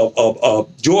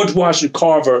George Washington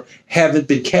Carver having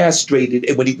been castrated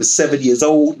and when he was 7 years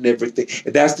old and everything.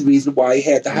 And that's the reason why he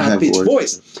had the high-pitched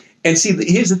voice. And see,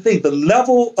 here's the thing, the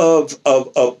level of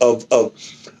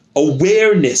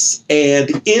awareness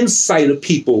and insight of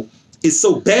people is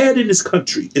so bad in this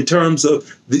country in terms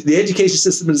of the education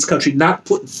system in this country not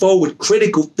putting forward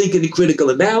critical thinking and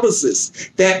critical analysis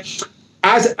that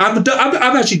I've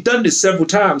actually done this several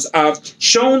times. I've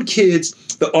shown kids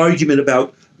the argument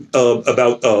about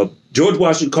George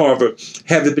Washington Carver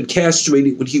having been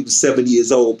castrated when he was 7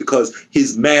 years old because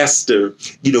his master,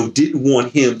 you know, didn't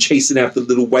want him chasing after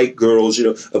little white girls, you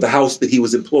know, of the house that he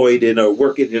was employed in or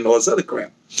working in and all this other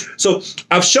crap. So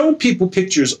I've shown people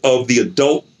pictures of the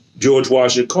adult George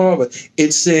Washington Carver.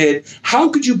 It said, how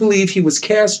could you believe he was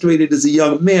castrated as a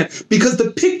young man? Because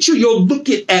the picture you're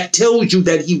looking at tells you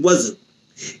that he wasn't.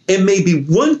 And maybe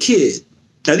one kid,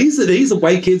 now these are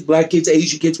white kids, black kids,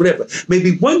 Asian kids, whatever.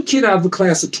 Maybe one kid out of the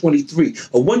class of 23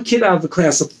 or one kid out of the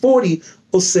class of 40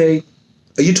 will say,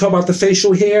 are you talking about the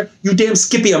facial hair? You damn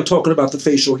Skippy, I'm talking about the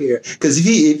facial hair. Because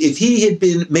if he had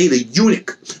been made a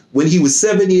eunuch when he was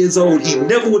 7 years old, he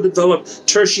never would have developed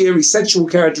tertiary sexual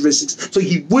characteristics, so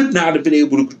he would not have been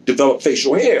able to develop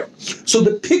facial hair. So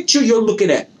the picture you're looking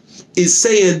at is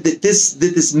saying that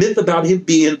this myth about him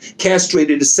being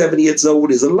castrated at 7 years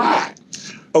old is a lie.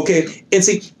 Okay, and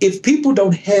see, if people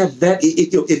don't have that,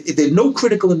 if there are no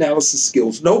critical analysis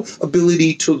skills, no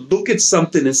ability to look at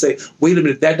something and say, wait a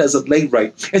minute, that doesn't lay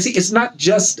right. And see, it's not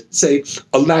just, say,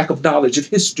 a lack of knowledge of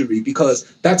history, because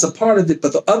that's a part of it.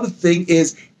 But the other thing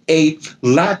is a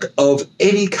lack of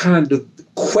any kind of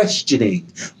questioning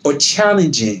or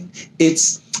challenging.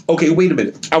 It's, okay, wait a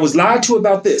minute, I was lied to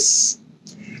about this.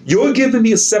 You're giving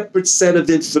me a separate set of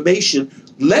information.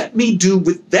 Let me do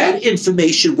with that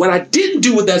information what I didn't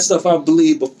do with that stuff I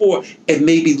believed before, and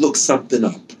maybe look something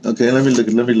up. Okay, let me look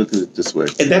at it this way.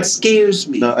 And that scares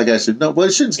me. No, I got you. No, well,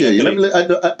 it shouldn't scare you. Okay,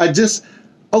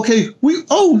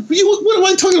 what am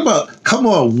I talking about? Come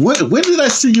on, when did I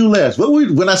see you last?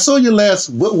 When I saw you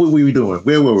last, what were we doing?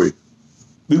 Where were we?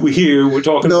 We were here. We're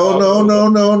talking. No.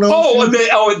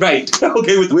 Oh, right.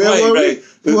 Okay, with the play, right.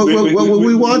 What were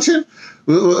we watching?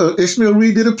 Ishmael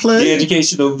Reed did a play. The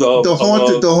education of the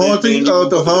haunting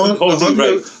of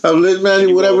Liz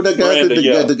Manuel, whatever the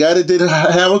guy that did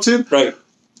Hamilton. Right.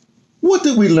 What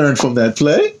did we learn from that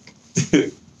play?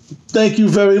 Thank you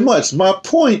very much. My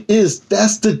point is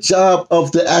that's the job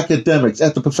of the academics,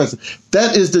 at the professor.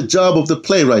 That is the job of the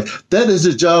playwright. That is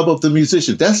the job of the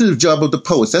musician. That's the job of the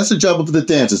poets. That's the job of the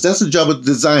dancers. That's the job of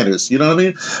the designers. You know what I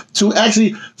mean? To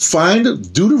actually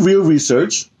do the real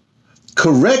research,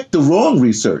 correct the wrong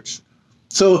research.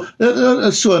 So,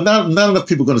 sure, not enough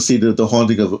people are going to see the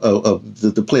haunting of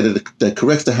the play that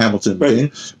corrects the Hamilton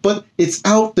thing, but it's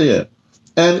out there,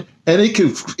 and it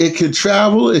could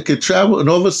travel, and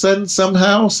all of a sudden,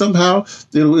 somehow,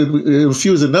 it'll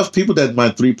infuse enough people, that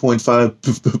might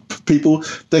 3.5 people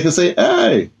that can say,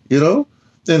 hey, you know.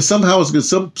 And somehow it's good.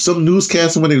 Some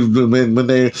newscaster when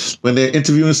they're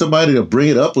interviewing somebody, they'll bring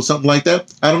it up or something like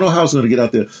that. I don't know how it's going to get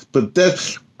out there, but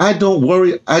I don't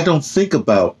worry. I don't think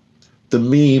about the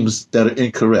memes that are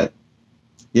incorrect.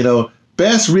 You know,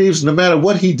 Bass Reeves, no matter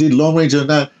what he did, Lone Ranger or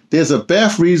not, there's a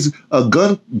Bass Reeves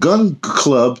gun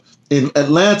club in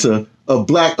Atlanta of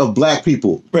black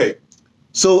people. Right.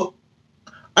 So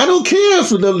I don't care if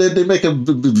they make a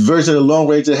version of Lone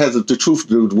Ranger that has the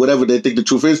truth, whatever they think the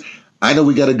truth is. I know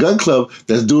we got a gun club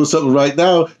that's doing something right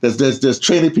now that's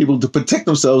training people to protect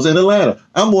themselves in Atlanta.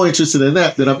 I'm more interested in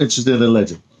that than I'm interested in the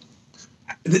legend.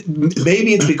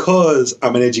 Maybe it's because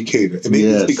I'm an educator, and maybe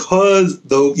it's because,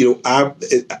 though, you know,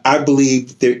 I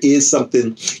believe there is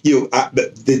something, you know,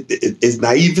 as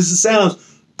naive as it sounds,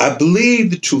 I believe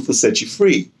the truth will set you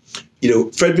free.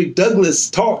 Frederick Douglass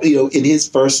taught, in his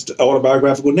first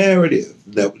autobiographical narrative,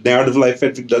 the narrative of life,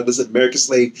 Frederick Douglass, an American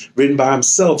slave, written by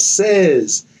himself,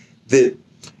 says that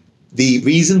the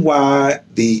reason why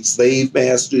the slave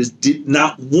masters did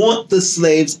not want the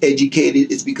slaves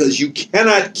educated is because you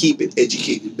cannot keep an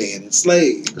educated man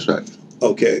enslaved. That's right.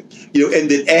 Okay,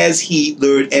 and then after he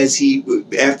learned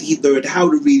how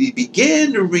to read, he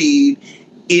began to read.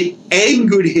 It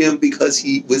angered him because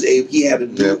he had a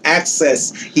new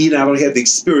access. He not only had the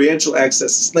experiential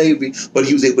access to slavery, but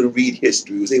he was able to read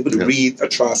history. He was able to read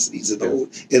atrocities and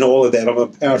all of that.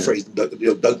 I'm paraphrasing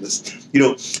Douglass.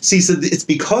 So it's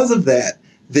because of that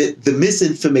the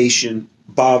misinformation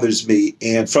bothers me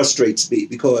and frustrates me,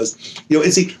 because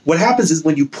and see what happens is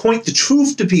when you point the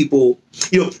truth to people,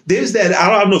 there's that,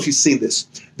 I don't know if you've seen this.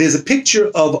 There's a picture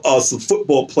of some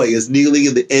football players kneeling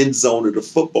in the end zone of the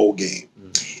football game.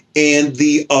 And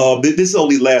this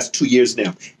only lasts 2 years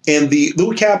now. And the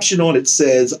little caption on it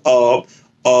says,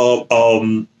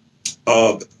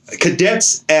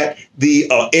 cadets at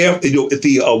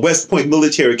the West Point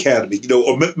Military Academy,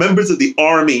 or members of the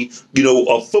Army,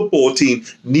 a football team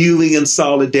kneeling in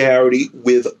solidarity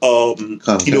with, Colin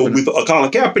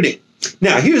Kaepernick.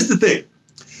 Now, here's the thing.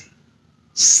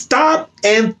 Stop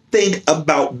and think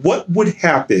about what would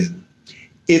happen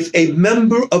if a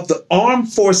member of the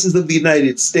armed forces of the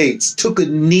United States took a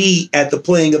knee at the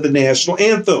playing of the national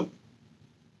anthem.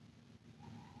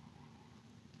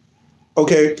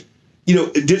 Okay,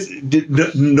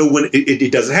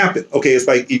 it doesn't happen. Okay, it's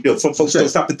like folks don't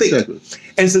stop to think. Exactly.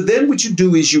 And so then what you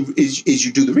do is you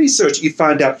do the research. You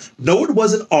find out no, it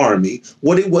wasn't Army.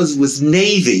 What it was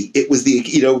Navy. It was the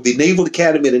Naval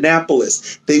Academy in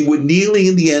Annapolis. They were kneeling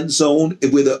in the end zone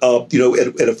with at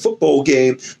a football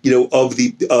game of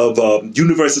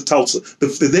University of Tulsa.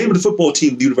 The name of the football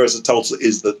team of the University of Tulsa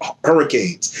is the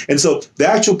Hurricanes. And so the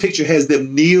actual picture has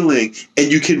them kneeling,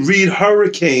 and you can read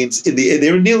Hurricanes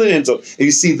they're kneeling in the end zone. And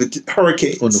you see the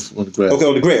Hurricanes on the grass. Okay,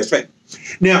 on the grass, right?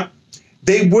 Now,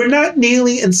 they were not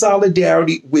kneeling in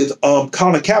solidarity with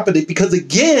Colin Kaepernick because,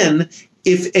 again,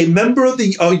 if a member of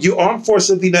the armed forces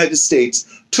of the United States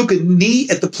took a knee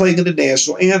at the playing of the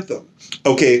national anthem,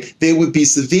 okay, there would be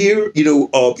severe,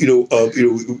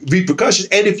 repercussions.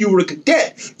 And if you were a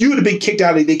cadet, you would have been kicked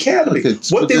out of the academy. Okay,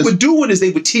 what they were doing is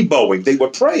they were Tebowing, they were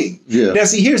praying. Yeah. Now,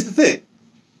 see, here's the thing.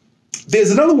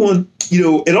 There's another one,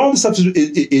 and all this stuff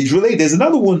is related. There's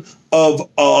another one of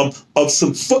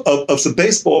some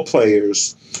baseball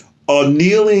players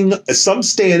kneeling, some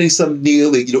standing, some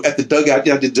kneeling, at the dugout.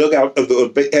 The dugout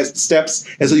has steps,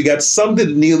 and so you got some that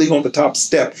are kneeling on the top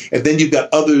step, and then you've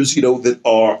got others, that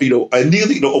are,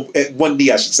 kneeling, at one knee,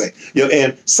 I should say,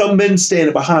 and some men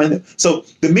standing behind them. So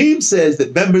the meme says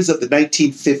that members of the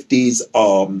 1950s,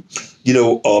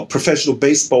 professional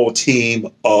baseball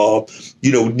team,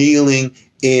 kneeling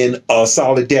in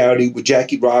solidarity with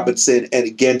Jackie Robinson and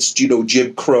against,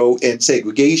 Jim Crow and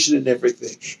segregation and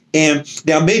everything. And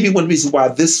now maybe one reason why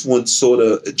this one sort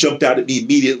of jumped out at me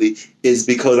immediately is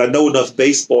because I know enough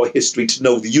baseball history to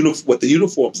know what the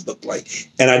uniforms looked like.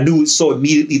 And I knew so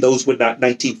immediately those were not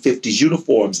 1950s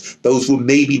uniforms. Those were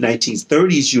maybe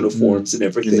 1930s uniforms and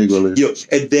everything. And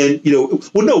then,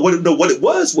 what it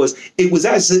was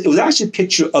actually a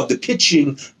picture of the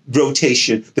pitching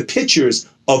rotation, the pitchers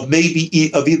of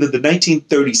either the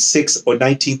 1936 or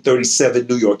 1937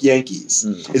 New York Yankees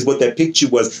is what that picture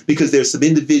was, because there's some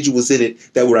individuals in it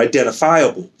that were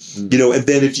identifiable, and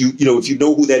then if you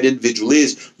know who that individual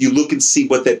is, you look and see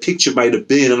what that picture might have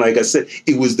been. And like I said,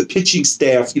 it was the pitching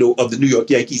staff, of the New York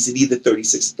Yankees in either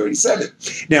 36 or 37.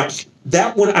 Now,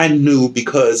 that one I knew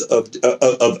because of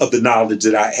the knowledge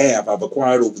that I've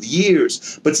acquired over the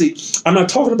years. But see, I'm not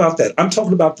talking about that. I'm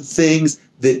talking about the things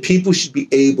that people should be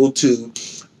able to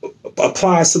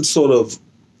apply some sort of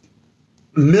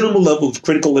minimal level of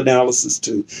critical analysis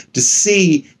to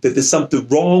see that there's something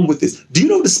wrong with this. Do you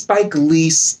know that Spike Lee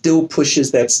still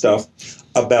pushes that stuff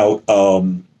about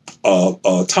Tommy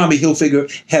Hilfiger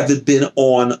having been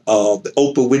on the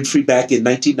Oprah Winfrey back in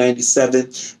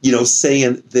 1997,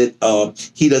 saying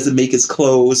that he doesn't make his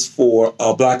clothes for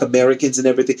Black Americans and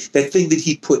everything. That thing that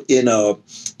he put in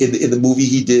the movie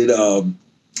he did.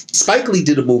 Spike Lee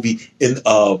did a movie in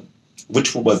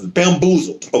which one was it?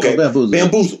 Bamboozled. Okay.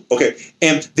 Bamboozled. Okay.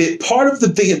 And the part of the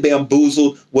thing in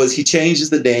Bamboozled was he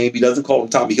changes the name. He doesn't call him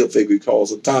Tommy Hilfiger. He calls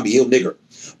him Tommy Hill Nigger.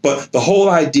 But the whole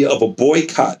idea of a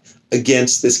boycott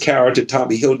against this character,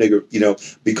 Tommy Hilfiger,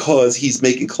 because he's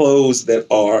making clothes that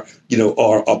are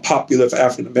popular for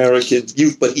African American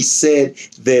youth, but he said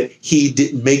that he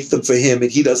didn't make them for him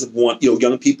and he doesn't want,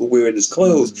 young people wearing his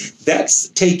clothes. That's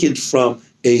taken from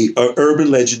a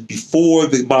urban legend before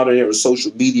the modern era of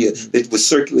social media that was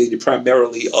circulated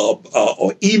primarily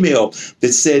on email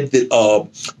that said that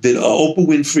Oprah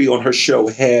Winfrey on her show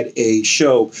had a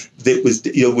show that was,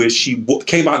 you know, where she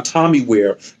came out in Tommy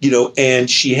wear, you know, and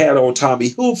she had on Tommy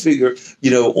Hilfiger,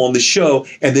 you know, on the show,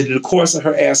 and then in the course of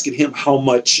her asking him how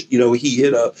much, you know, he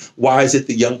hit why is it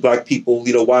the young black people,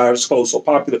 you know, why are his clothes so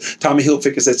popular? Tommy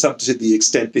Hilfiger said something to the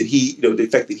extent that he, you know, the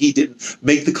fact that he didn't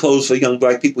make the clothes for young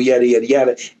black people, yada yada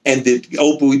yada. And then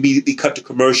Oprah immediately cut the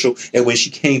commercial. And when she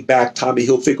came back, Tommy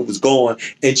Hilfiger was gone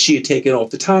and she had taken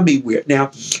off the Tommy wear.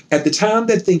 Now, at the time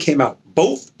that thing came out,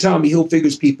 both Tommy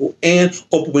Hilfiger's people and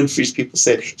Oprah Winfrey's people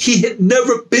said he had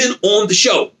never been on the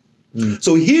show.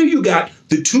 So here you got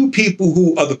the two people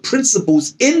who are the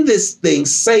principals in this thing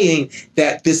saying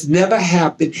that this never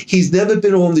happened. He's never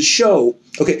been on the show.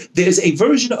 Okay, there's a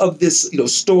version of this, you know,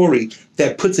 story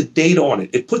that puts a date on it.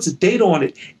 It puts a date on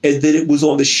it, and that it was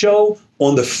on the show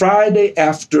on the Friday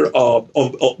after,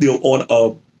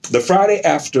 the Friday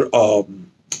after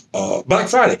Black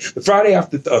Friday, the Friday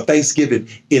after Thanksgiving,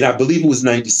 and I believe it was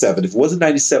 97. If it wasn't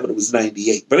 97, it was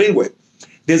 98. But anyway.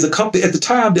 There's a company at the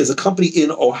time. There's a company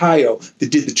in Ohio that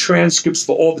did the transcripts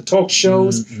for all the talk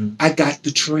shows. I got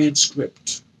the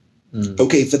transcript,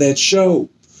 okay, for that show.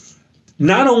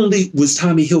 Not only was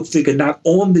Tommy Hilfiger not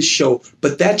on the show,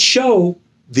 but that show,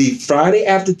 the Friday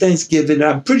after Thanksgiving,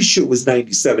 I'm pretty sure it was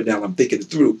 97. Now I'm thinking it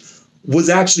through. Was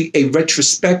actually a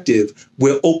retrospective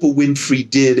where Oprah Winfrey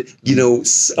did, you know,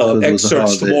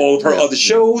 excerpts from all of her other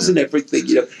shows and everything.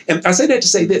 You know, and I say that to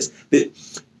say this: that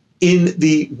in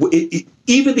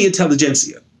even the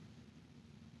intelligentsia,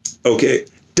 okay,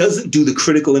 doesn't do the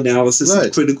critical analysis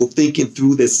and critical thinking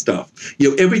through this stuff. You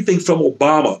know, everything from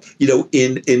Obama, you know,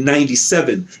 in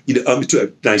 97, you know,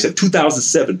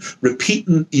 2007,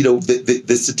 repeating, you know,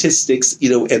 the statistics, you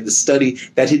know, and the study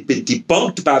that had been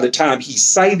debunked by the time he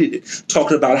cited it,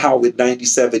 talking about how in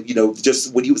 97, you know,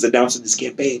 just when he was announcing this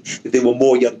campaign, that there were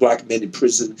more young black men in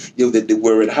prison, you know, than there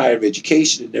were in higher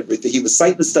education and everything. He was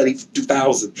citing a study from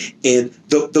 2000, and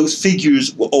those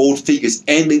figures were old figures,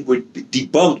 and they were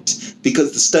debunked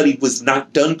because the study was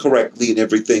not done correctly and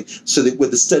everything, so that when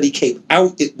the study came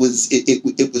out, it was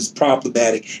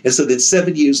problematic. And so then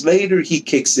 7 years later, he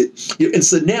kicks it. You know, and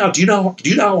so now, do you know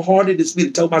how hard it is for me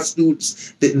to tell my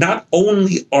students that not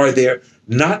only are there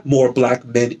not more black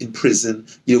men in prison,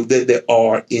 you know, than there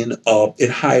are in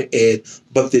higher ed,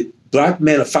 but that black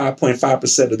men are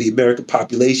 5.5% of the American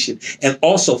population, and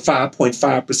also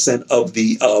 5.5% of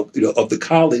the of the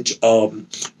college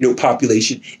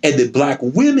population, and that black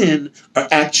women are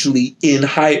actually in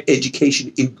higher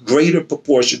education in greater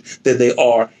proportion than they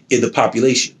are in the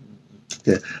population.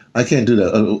 Okay, I can't do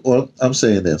that. I'm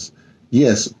saying this: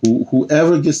 yes,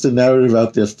 whoever gets the narrative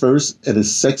out there first and is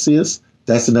sexiest,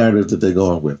 that's the narrative that they're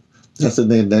going with. That's the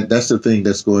thing. That's the thing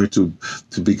that's going to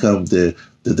become the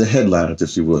headlines,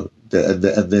 if you will.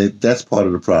 That's part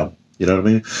of the problem. You know what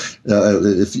I mean?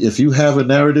 If you have a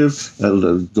narrative,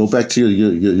 go back to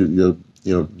your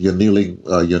kneeling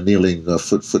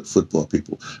football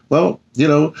people. Well, you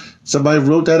know, somebody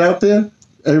wrote that out there.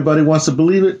 Everybody wants to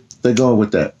believe it. They're going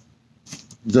with that.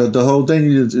 The whole thing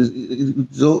is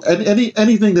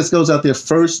anything that goes out there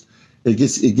first, it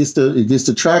gets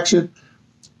the traction.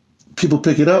 People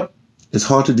pick it up. It's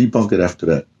hard to debunk it after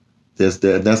that. That's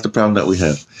the problem that we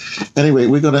have. Anyway,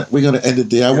 we're gonna end it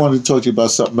there. I wanted to talk to you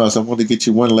about something else. I want to get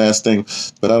you one last thing,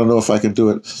 but I don't know if I can do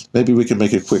it. Maybe we can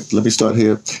make it quick. Let me start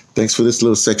here. Thanks for this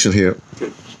little section here.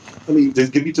 Okay. Let me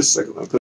just give me just a second.